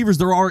wide receivers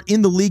there are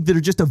in the league that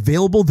are just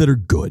available that are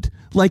good.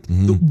 Like,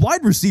 the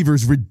wide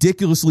receivers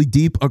ridiculously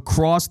deep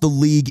across the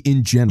league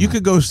in general. You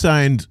could go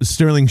sign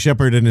Sterling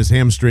Shepard and his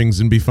hamstrings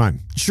and be fine.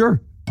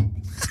 Sure.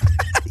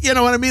 You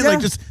know what I mean? Yeah. Like,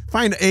 just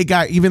find a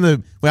guy. Even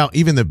the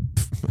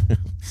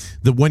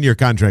the 1 year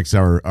contracts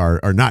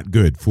are not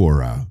good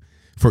for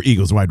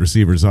Eagles wide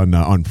receivers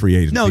on free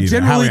agency. No,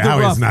 generally they're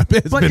rough.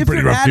 It's but been if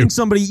pretty you're rough adding too.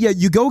 somebody,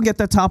 you go and get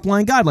that top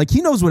line guy. Like,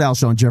 he knows what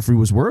Alshon Jeffrey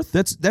was worth.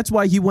 That's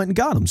why he went and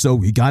got him.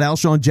 So you got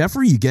Alshon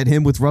Jeffrey, you get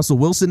him with Russell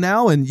Wilson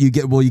now, and you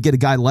get a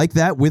guy like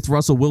that with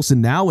Russell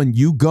Wilson now, and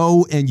you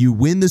go and you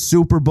win the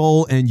Super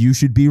Bowl, and you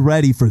should be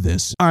ready for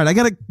this. All right, I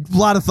got a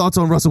lot of thoughts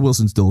on Russell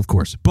Wilson still, of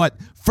course. But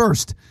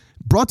first,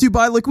 brought to you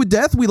by Liquid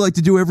Death. We like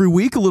to do every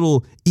week a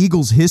little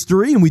Eagles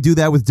history, and we do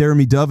that with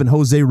Jeremy Dove and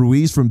Jose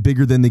Ruiz from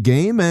Bigger Than the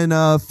Game. And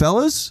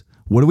fellas,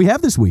 what do we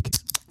have this week?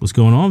 What's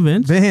going on,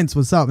 Vince? Vince,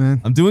 what's up,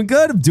 man? I'm doing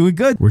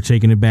good. We're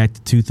taking it back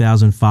to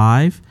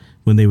 2005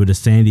 when they were the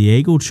San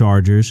Diego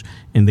Chargers,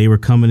 and they were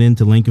coming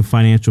into Lincoln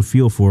Financial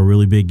Field for a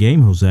really big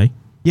game, Jose.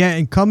 Yeah,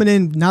 and coming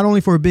in not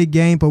only for a big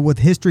game, but with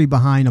history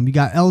behind them. You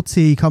got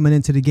LT coming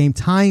into the game,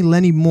 tying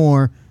Lenny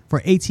Moore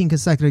for 18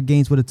 consecutive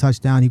games with a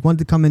touchdown. He wanted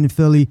to come in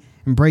Philly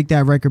and break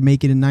that record,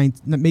 make it a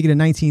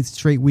 19th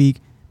straight week,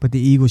 but the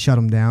Eagles shut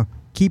him down.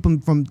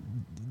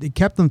 They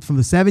kept him from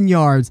the 7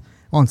 yards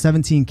on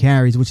 17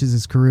 carries, which is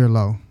his career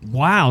low.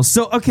 Wow.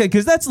 So, okay,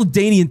 because that's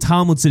LaDainian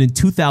Tomlinson in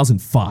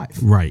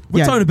 2005. Right.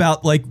 We're talking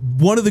about, like,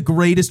 one of the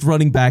greatest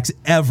running backs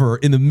ever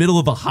in the middle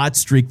of a hot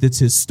streak that's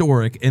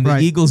historic, and the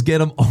Eagles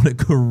get him on a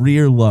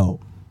career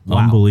low. Wow.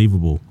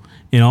 Unbelievable.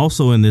 And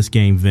also in this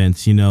game,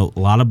 Vince, a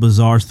lot of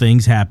bizarre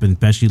things happen,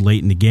 especially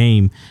late in the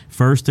game.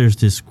 First, there's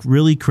this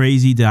really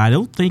crazy that I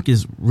don't think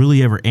is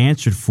really ever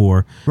answered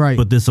for. Right.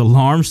 But this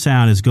alarm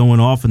sound is going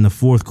off in the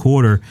fourth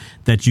quarter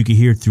that you can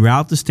hear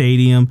throughout the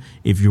stadium,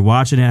 if you're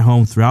watching at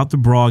home, throughout the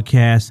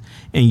broadcast,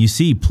 and you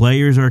see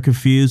players are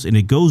confused, and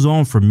it goes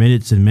on for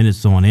minutes and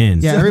minutes on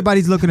end. Yeah,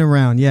 everybody's looking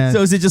around. Yeah.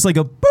 So is it just like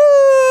a boo?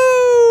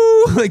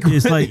 Like,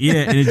 it's like,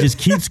 yeah, and it just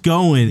keeps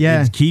going.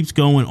 Yeah. It keeps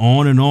going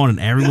on, and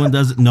everyone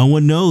does it. No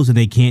one knows, and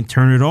they can't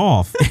turn it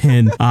off.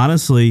 And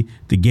honestly,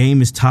 the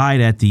game is tied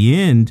at the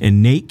end,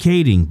 and Nate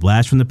Kading,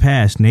 blast from the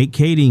past, Nate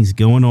Kading's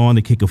going on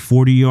to kick a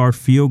 40-yard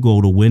field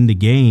goal to win the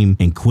game,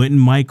 and Quentin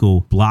Michael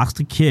blocks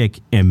the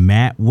kick, and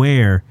Matt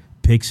Ware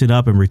picks it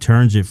up and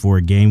returns it for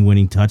a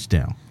game-winning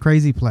touchdown.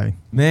 Crazy play.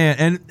 Man,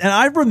 and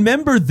I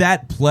remember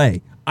that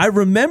play. I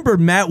remember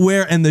Matt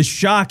Ware and the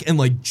shock and,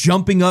 like,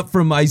 jumping up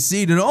from my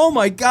seat and, oh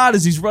my God,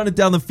 as he's running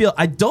down the field.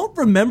 I don't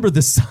remember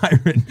the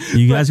siren.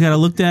 You guys got to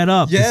look that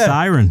up, the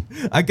siren.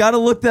 I got to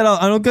look that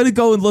up. I'm going to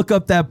go and look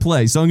up that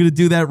play. So I'm going to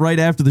do that right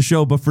after the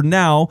show. But for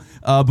now,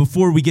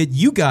 before we get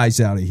you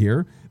guys out of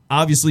here,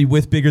 obviously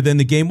with Bigger Than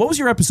the Game, what was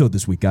your episode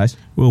this week, guys?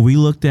 Well, we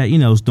looked at,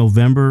 it's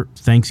November,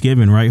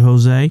 Thanksgiving, right,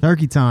 Jose?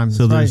 Turkey time.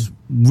 So there's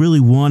really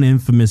one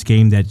infamous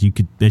game that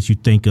you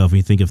think of when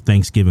you think of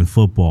Thanksgiving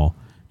football.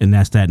 And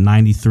that's that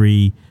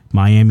 93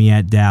 Miami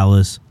at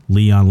Dallas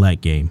Leon Lett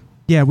game.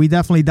 Yeah, we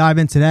definitely dive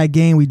into that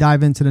game. We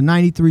dive into the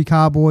 93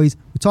 Cowboys.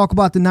 We talk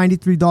about the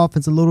 93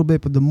 Dolphins a little bit,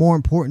 but the more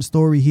important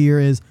story here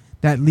is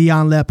that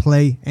Leon Lett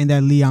play and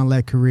that Leon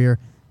Lett career.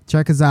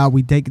 Check us out.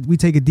 We take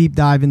a deep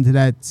dive into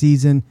that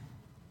season.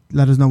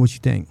 Let us know what you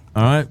think.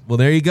 All right. Well,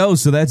 there you go.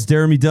 So that's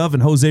Jeremy Dove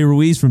and Jose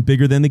Ruiz from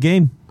Bigger Than the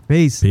Game.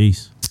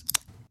 Peace.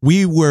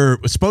 We were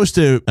supposed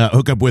to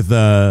hook up with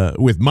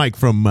Mike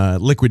from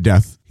Liquid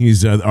Death.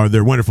 He's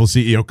their wonderful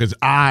CEO, because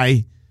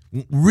I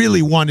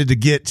really wanted to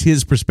get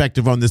his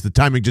perspective on this. The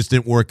timing just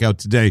didn't work out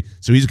today,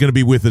 so he's going to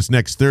be with us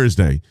next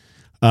Thursday.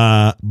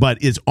 But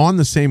it's on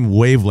the same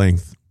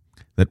wavelength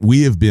that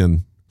we have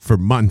been for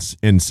months,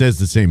 and says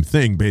the same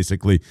thing,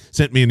 basically.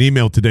 Sent me an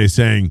email today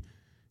saying,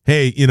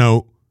 hey,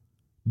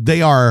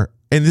 they are,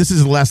 and this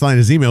is the last line of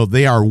his email,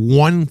 they are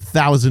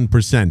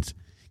 1,000%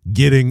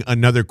 getting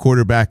another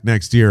quarterback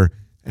next year,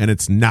 and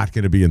it's not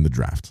going to be in the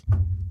draft.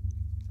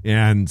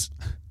 And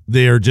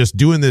they are just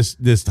doing this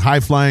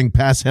high-flying,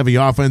 pass-heavy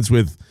offense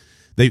with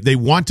they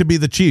want to be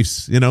the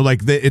Chiefs.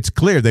 It's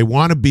clear. They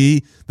want to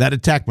be that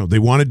attack mode. They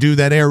want to do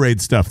that air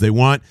raid stuff. They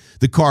want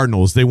the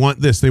Cardinals. They want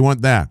this. They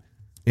want that.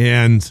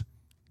 And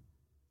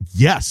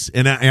yes,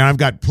 and I've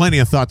got plenty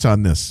of thoughts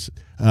on this.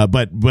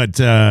 But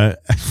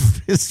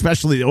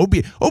especially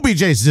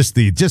OBJ is just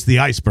the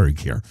iceberg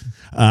here,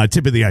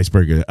 tip of the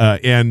iceberg,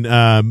 and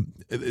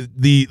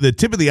the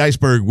tip of the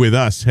iceberg with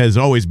us has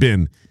always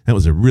been, that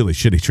was a really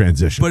shitty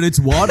transition. But it's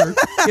water.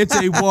 It's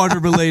a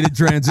water-related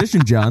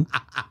transition, John.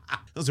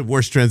 That was the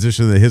worst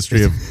transition in the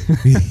history of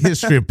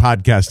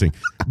podcasting.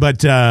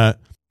 But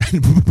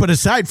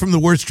aside from the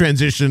worst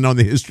transition on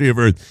the history of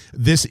Earth,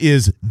 this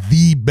is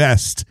the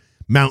best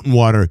mountain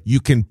water you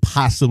can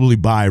possibly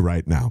buy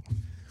right now.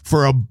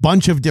 for a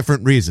bunch of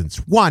different reasons.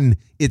 One,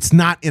 it's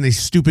not in a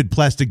stupid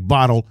plastic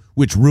bottle,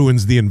 which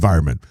ruins the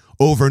environment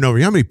over and over.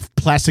 You know how many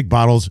plastic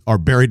bottles are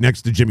buried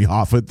next to Jimmy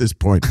Hoffa at this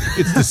point?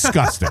 It's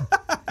disgusting.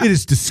 It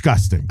is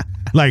disgusting.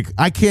 Like,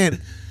 I can't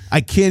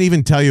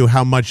even tell you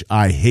how much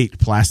I hate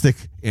plastic,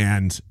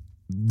 and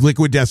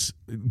Liquid Death's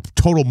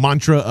total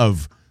mantra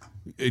of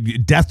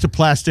death to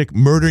plastic,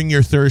 murdering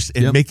your thirst,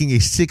 and making a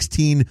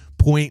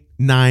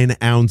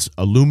 16.9 ounce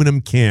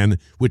aluminum can,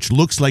 which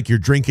looks like you're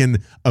drinking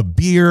a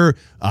beer,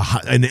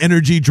 an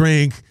energy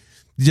drink.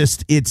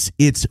 Just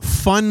it's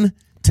fun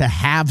to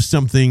have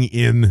something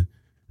in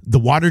the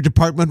water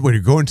department when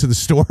you're going to the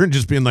store and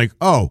just being like,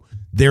 oh,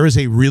 there is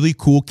a really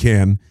cool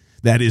can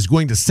that is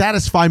going to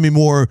satisfy me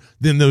more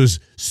than those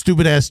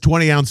stupid ass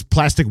 20 ounce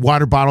plastic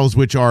water bottles,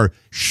 which are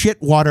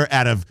shit water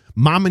out of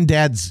mom and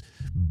dad's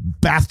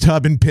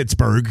bathtub in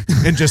Pittsburgh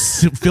and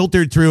just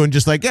filtered through and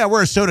just like, yeah,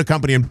 we're a soda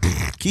company and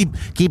keep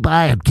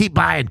buying,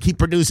 keep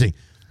producing.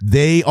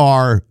 They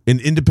are an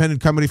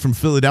independent company from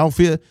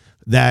Philadelphia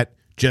that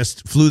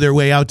just flew their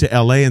way out to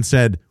LA and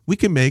said, we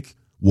can make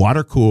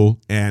water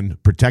cool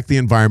and protect the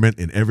environment,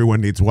 and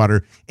everyone needs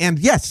water. And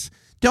yes,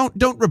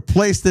 don't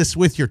replace this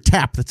with your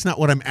tap. That's not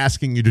what I'm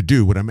asking you to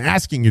do. What I'm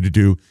asking you to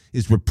do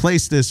is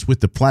replace this with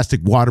the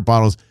plastic water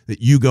bottles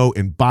that you go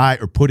and buy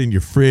or put in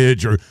your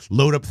fridge or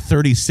load up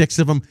 36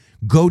 of them.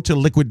 Go to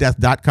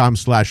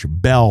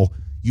liquiddeath.com/bell.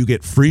 You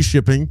get free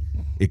shipping.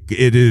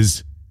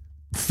 It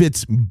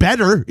fits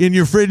better in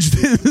your fridge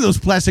than those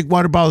plastic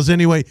water bottles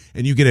anyway,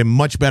 and you get a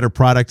much better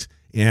product.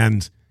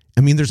 And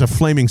I mean, there's a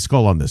flaming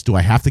skull on this. Do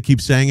I have to keep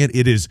saying it?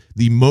 It is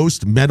the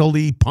most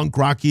metal-y, punk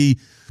rocky,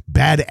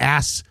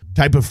 badass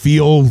type of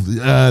feel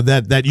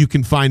that you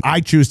can find. I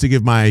choose to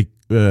give my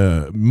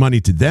money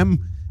to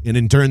them, and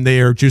in turn, they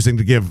are choosing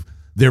to give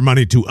their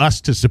money to us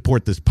to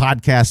support this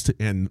podcast.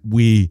 And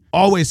we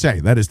always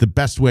say that is the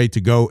best way to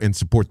go and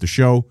support the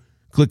show.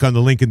 Click on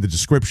the link in the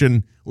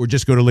description, or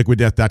just go to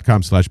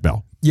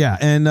liquiddeath.com/bell. Yeah,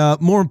 and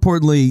more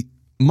importantly,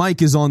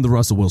 Mike is on the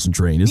Russell Wilson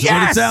train, is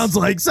what it sounds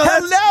like. So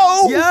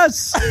hello!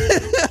 Yes!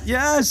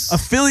 Yes! A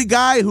Philly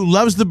guy who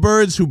loves the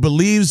Birds, who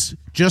believes,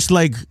 just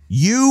like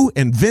you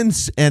and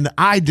Vince and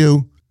I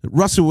do, that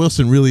Russell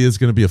Wilson really is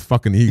going to be a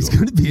fucking Eagle. He's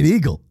going to be an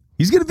Eagle.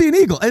 He's going to be an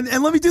Eagle. And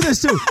let me do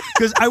this, too,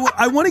 because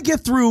I want to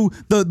get through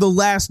the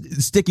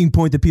last sticking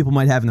point that people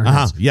might have in their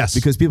heads. Yes.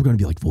 Because people are going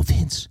to be like, well,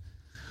 Vince,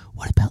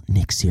 what about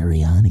Nick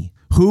Sirianni?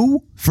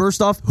 Who?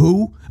 First off,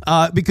 who?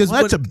 Because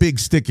that's a big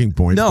sticking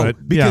point. No,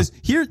 but, because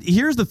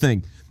here's the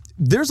thing.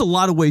 There's a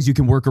lot of ways you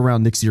can work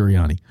around Nick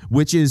Sirianni,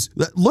 which is,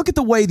 look at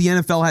the way the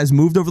NFL has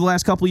moved over the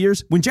last couple of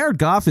years. When Jared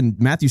Goff and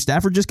Matthew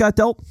Stafford just got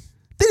dealt,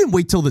 they didn't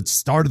wait till the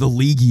start of the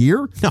league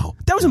year. No.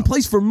 That was in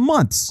place for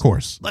months. Of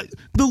course. Like,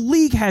 the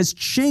league has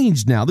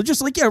changed now. They're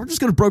just like, yeah, we're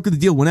just going to broker the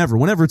deal whenever.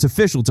 Whenever it's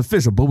official,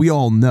 but we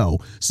all know.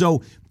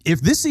 So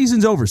if this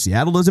season's over,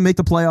 Seattle doesn't make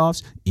the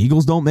playoffs,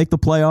 Eagles don't make the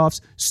playoffs,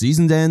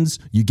 season ends,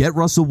 you get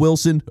Russell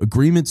Wilson,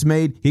 agreements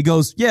made. He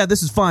goes, yeah,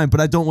 this is fine, but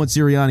I don't want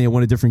Sirianni. I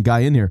want a different guy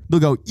in here. They'll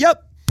go,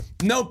 yep.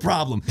 No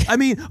problem. I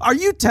mean, are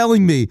you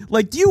telling me,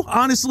 like, do you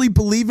honestly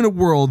believe in a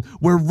world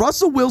where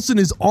Russell Wilson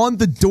is on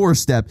the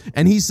doorstep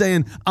and he's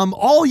saying, I'm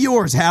all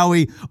yours,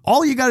 Howie.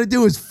 All you got to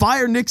do is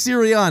fire Nick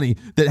Sirianni,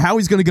 that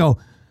Howie's going to go,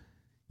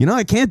 you know,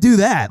 I can't do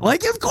that.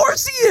 Like, of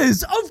course he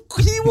is.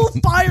 He will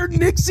fire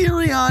Nick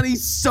Sirianni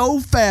so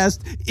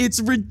fast.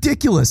 It's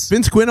ridiculous.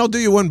 Vince Quinn, I'll do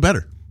you one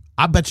better.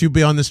 I bet you'll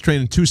be on this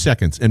train in 2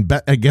 seconds. And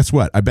guess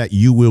what? I bet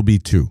you will be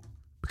too,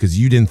 because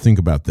you didn't think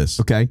about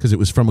this. Okay. Because it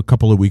was from a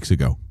couple of weeks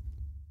ago.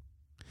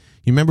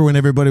 You remember when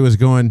everybody was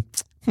going,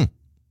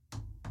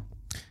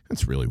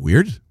 that's really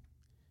weird.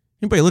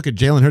 Anybody look at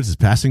Jalen Hurts'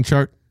 passing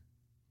chart?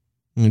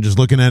 And you're just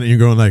looking at it and you're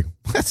going like,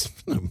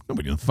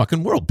 nobody in the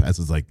fucking world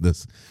passes like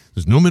this.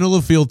 There's no middle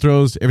of field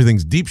throws.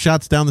 Everything's deep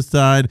shots down the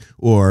side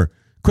or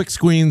quick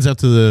screens out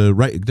to the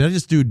right. Did I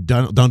just do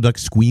Don Duck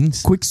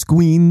squeens? Quick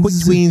squeens. Quick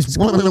squeens.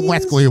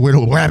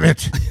 Little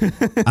rabbit.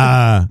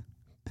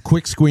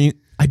 Quick screen.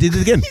 I did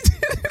it again.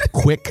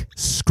 Quick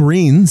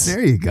screens.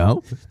 There you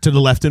go. To the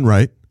left and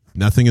right.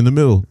 Nothing in the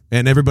middle.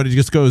 And everybody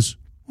just goes,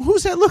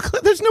 who's that look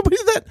like? There's nobody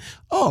that.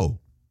 Oh.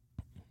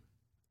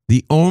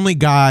 The only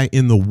guy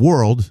in the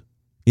world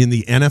in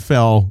the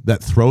NFL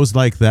that throws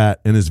like that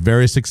and is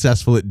very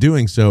successful at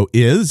doing so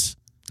is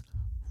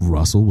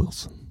Russell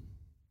Wilson.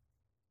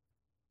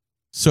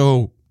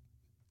 So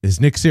is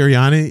Nick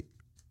Sirianni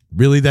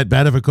really that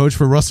bad of a coach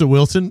for Russell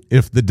Wilson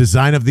if the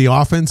design of the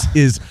offense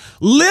is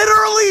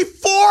literally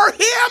for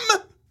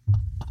him?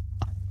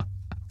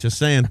 Just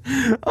saying.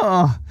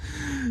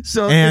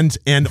 So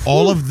and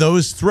all of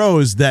those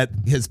throws that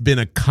has been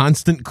a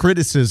constant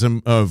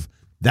criticism of,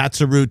 that's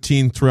a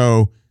routine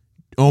throw.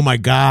 Oh my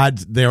God,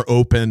 they're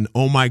open.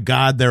 Oh my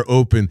God, they're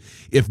open.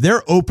 If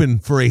they're open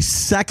for a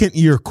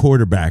second-year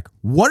quarterback,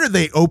 what are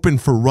they open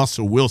for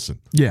Russell Wilson?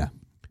 Yeah.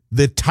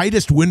 The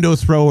tightest window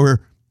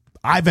thrower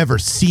I've ever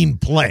seen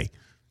play.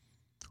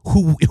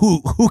 Who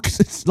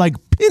like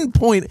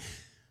pinpoint.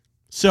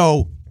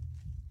 So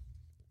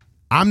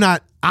I'm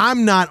not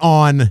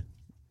on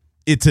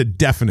it's a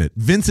definite.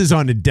 Vince is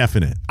on a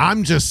definite.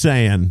 I'm just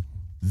saying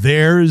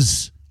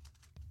there's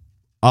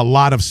a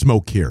lot of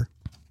smoke here.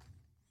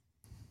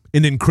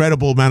 An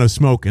incredible amount of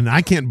smoke. And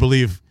I can't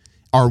believe,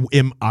 are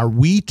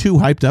we too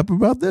hyped up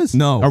about this?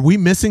 No. Are we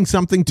missing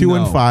something?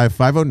 215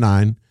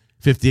 509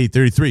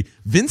 5833.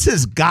 Vince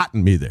has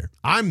gotten me there.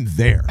 I'm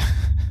there.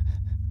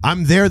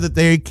 I'm there that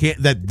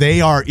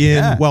they are in.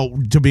 Yeah. Well,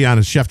 to be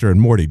honest, Schefter and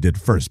Morty did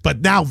first,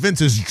 but now Vince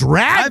has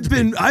dragged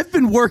I've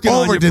been working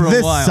over on you to for a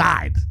this while.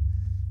 side.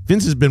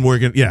 Vince has been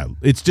working. Yeah,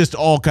 it's just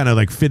all kind of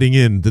like fitting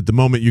in that the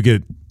moment you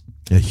get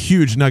a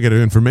huge nugget of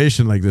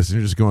information like this, and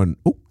you're just going,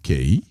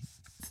 okay.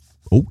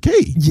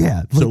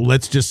 Yeah. So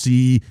let's just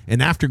see.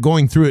 And after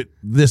going through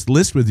this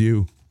list with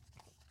you,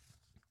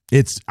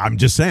 I'm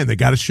just saying they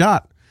got a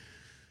shot.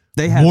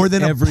 They have more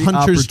than a every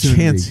puncher's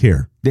chance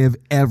here. They have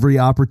every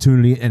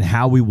opportunity, and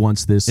Howie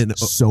wants this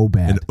so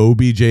bad. And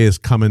OBJ is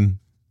coming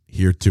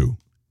here too.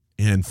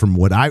 And from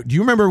what do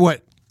you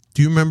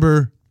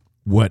remember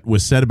what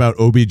was said about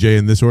OBJ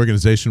in this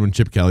organization when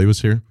Chip Kelly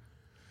was here?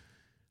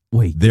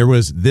 Wait,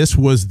 this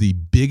was the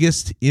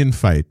biggest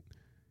infight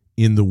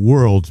in the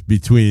world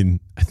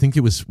between, I think it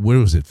was, what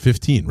was it,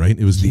 15, right?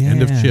 It was the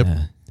end of Chip.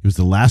 It was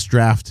the last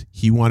draft.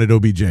 He wanted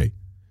OBJ.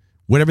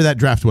 Whatever that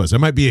draft was. I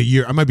might be a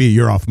year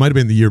off. It might have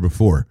been the year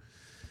before.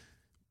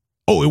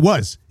 Oh, it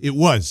was. It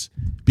was.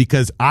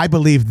 Because I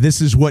believe this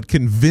is what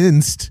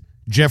convinced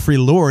Jeffrey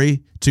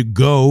Lurie to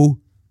go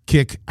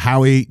kick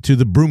Howie to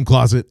the broom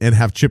closet and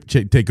have Chip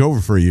take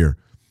over for a year.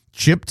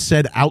 Chip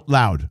said out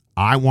loud,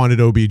 I wanted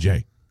OBJ.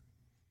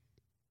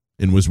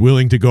 And was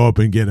willing to go up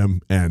and get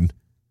him. And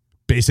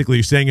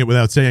basically saying it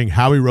without saying,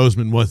 Howie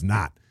Roseman was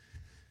not.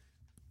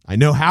 I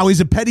know Howie's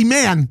a petty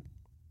man.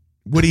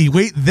 Would he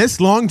wait this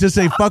long to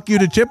say fuck you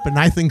to Chip? And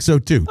I think so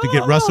too. To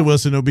get Russell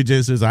Wilson,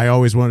 OBJ says, I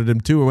always wanted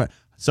him too. Or what?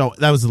 So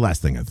that was the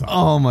last thing I thought.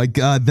 Oh my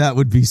God, that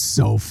would be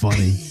so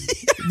funny.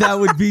 That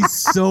would be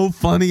so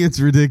funny. It's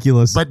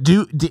ridiculous. But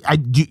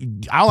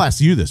I'll ask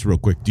you this real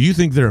quick. Do you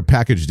think they're a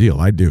package deal?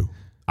 I do.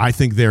 I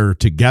think they're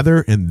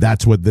together, and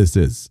that's what this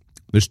is.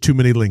 There's too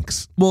many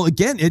links. Well,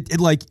 again, it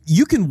like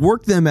you can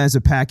work them as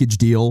a package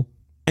deal,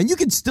 and you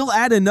can still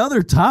add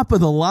another top of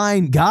the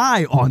line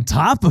guy on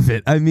top of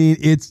it. I mean,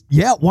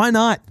 why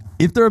not?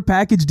 If they're a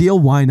package deal,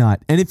 why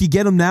not? And if you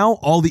get them now,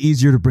 all the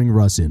easier to bring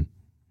Russ in.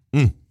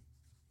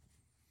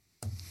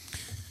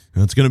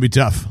 It's going to be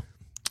tough.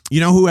 You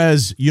know who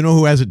has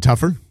it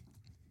tougher?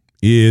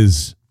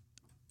 Is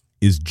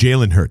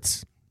Jalen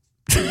Hurts.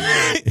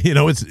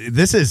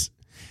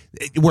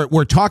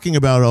 We're talking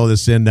about all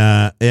this, and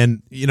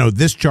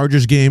this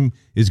Chargers game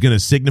is going to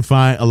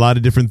signify a lot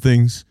of different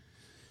things.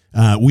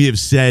 We have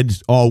said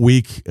all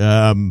week,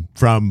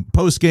 from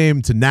post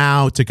game to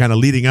now to kind of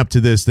leading up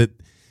to this, that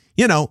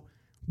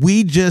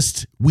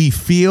we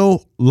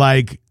feel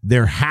like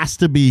there has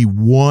to be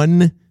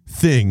one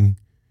thing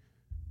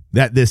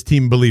that this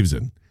team believes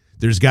in.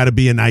 There's got to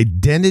be an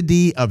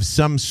identity of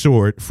some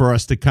sort for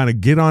us to kind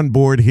of get on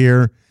board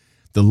here.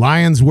 The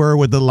Lions were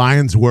what the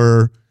Lions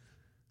were,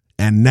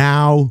 and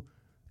now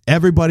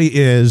everybody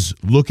is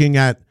looking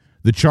at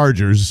the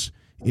Chargers,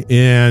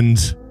 and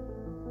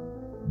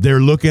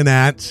they're looking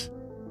at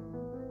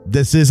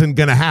this isn't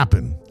going to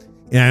happen.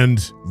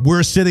 And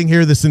we're sitting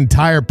here this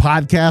entire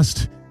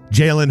podcast,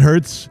 Jalen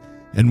Hurts,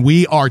 and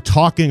we are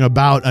talking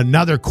about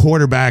another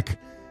quarterback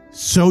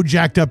so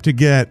jacked up to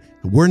get,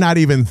 we're not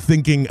even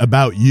thinking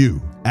about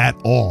you at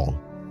all.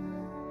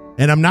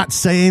 And I'm not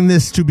saying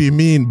this to be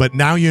mean, but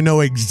now you know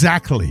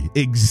exactly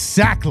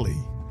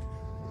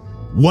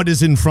what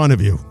is in front of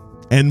you.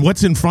 And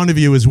what's in front of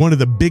you is one of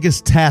the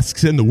biggest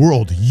tasks in the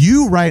world.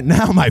 You right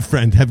now, my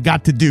friend, have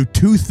got to do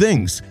two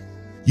things.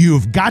 You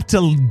have got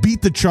to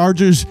beat the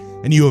Chargers,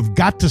 and you have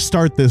got to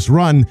start this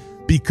run,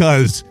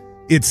 because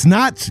it's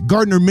not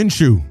Gardner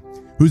Minshew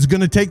who's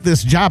going to take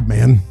this job,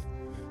 man.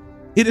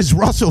 It is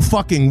Russell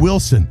fucking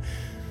Wilson.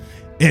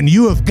 And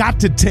you have got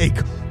to take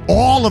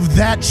all of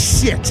that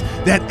shit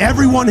that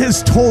everyone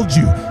has told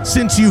you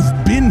since you've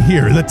been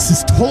here,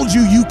 that's told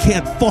you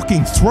can't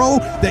fucking throw,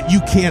 that you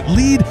can't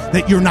lead,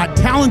 that you're not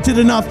talented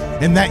enough,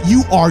 and that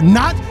you are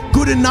not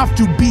good enough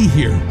to be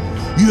here.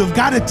 You have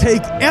got to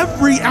take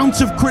every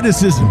ounce of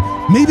criticism,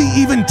 maybe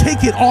even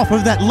take it off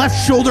of that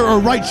left shoulder or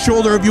right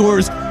shoulder of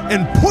yours,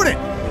 and put it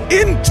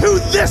into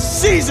this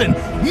season.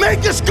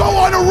 Make us go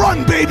on a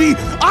run, baby.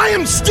 I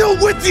am still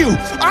with you.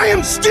 I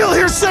am still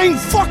here saying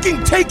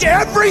fucking take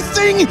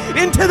everything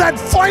into that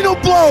final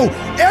blow,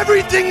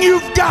 everything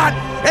you've got,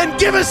 and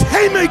give us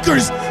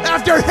haymakers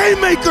after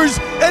haymakers,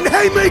 and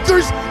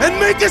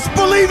make us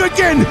believe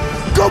again.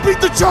 Go beat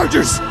the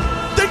Chargers,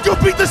 then go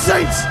beat the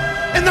Saints,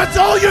 and that's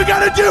all you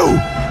gotta do.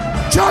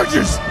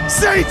 Chargers,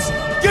 Saints,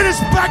 get us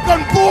back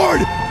on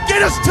board.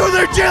 Get us to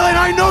there, Jalen.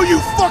 I know you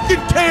fucking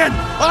can.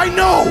 I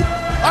know.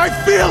 I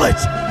feel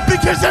it,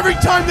 because every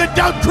time that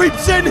doubt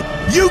creeps in,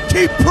 you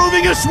keep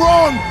proving us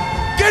wrong.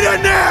 Get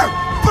in there!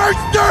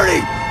 Birds 30!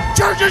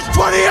 Chargers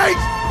 28!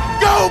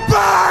 Go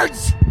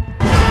Birds!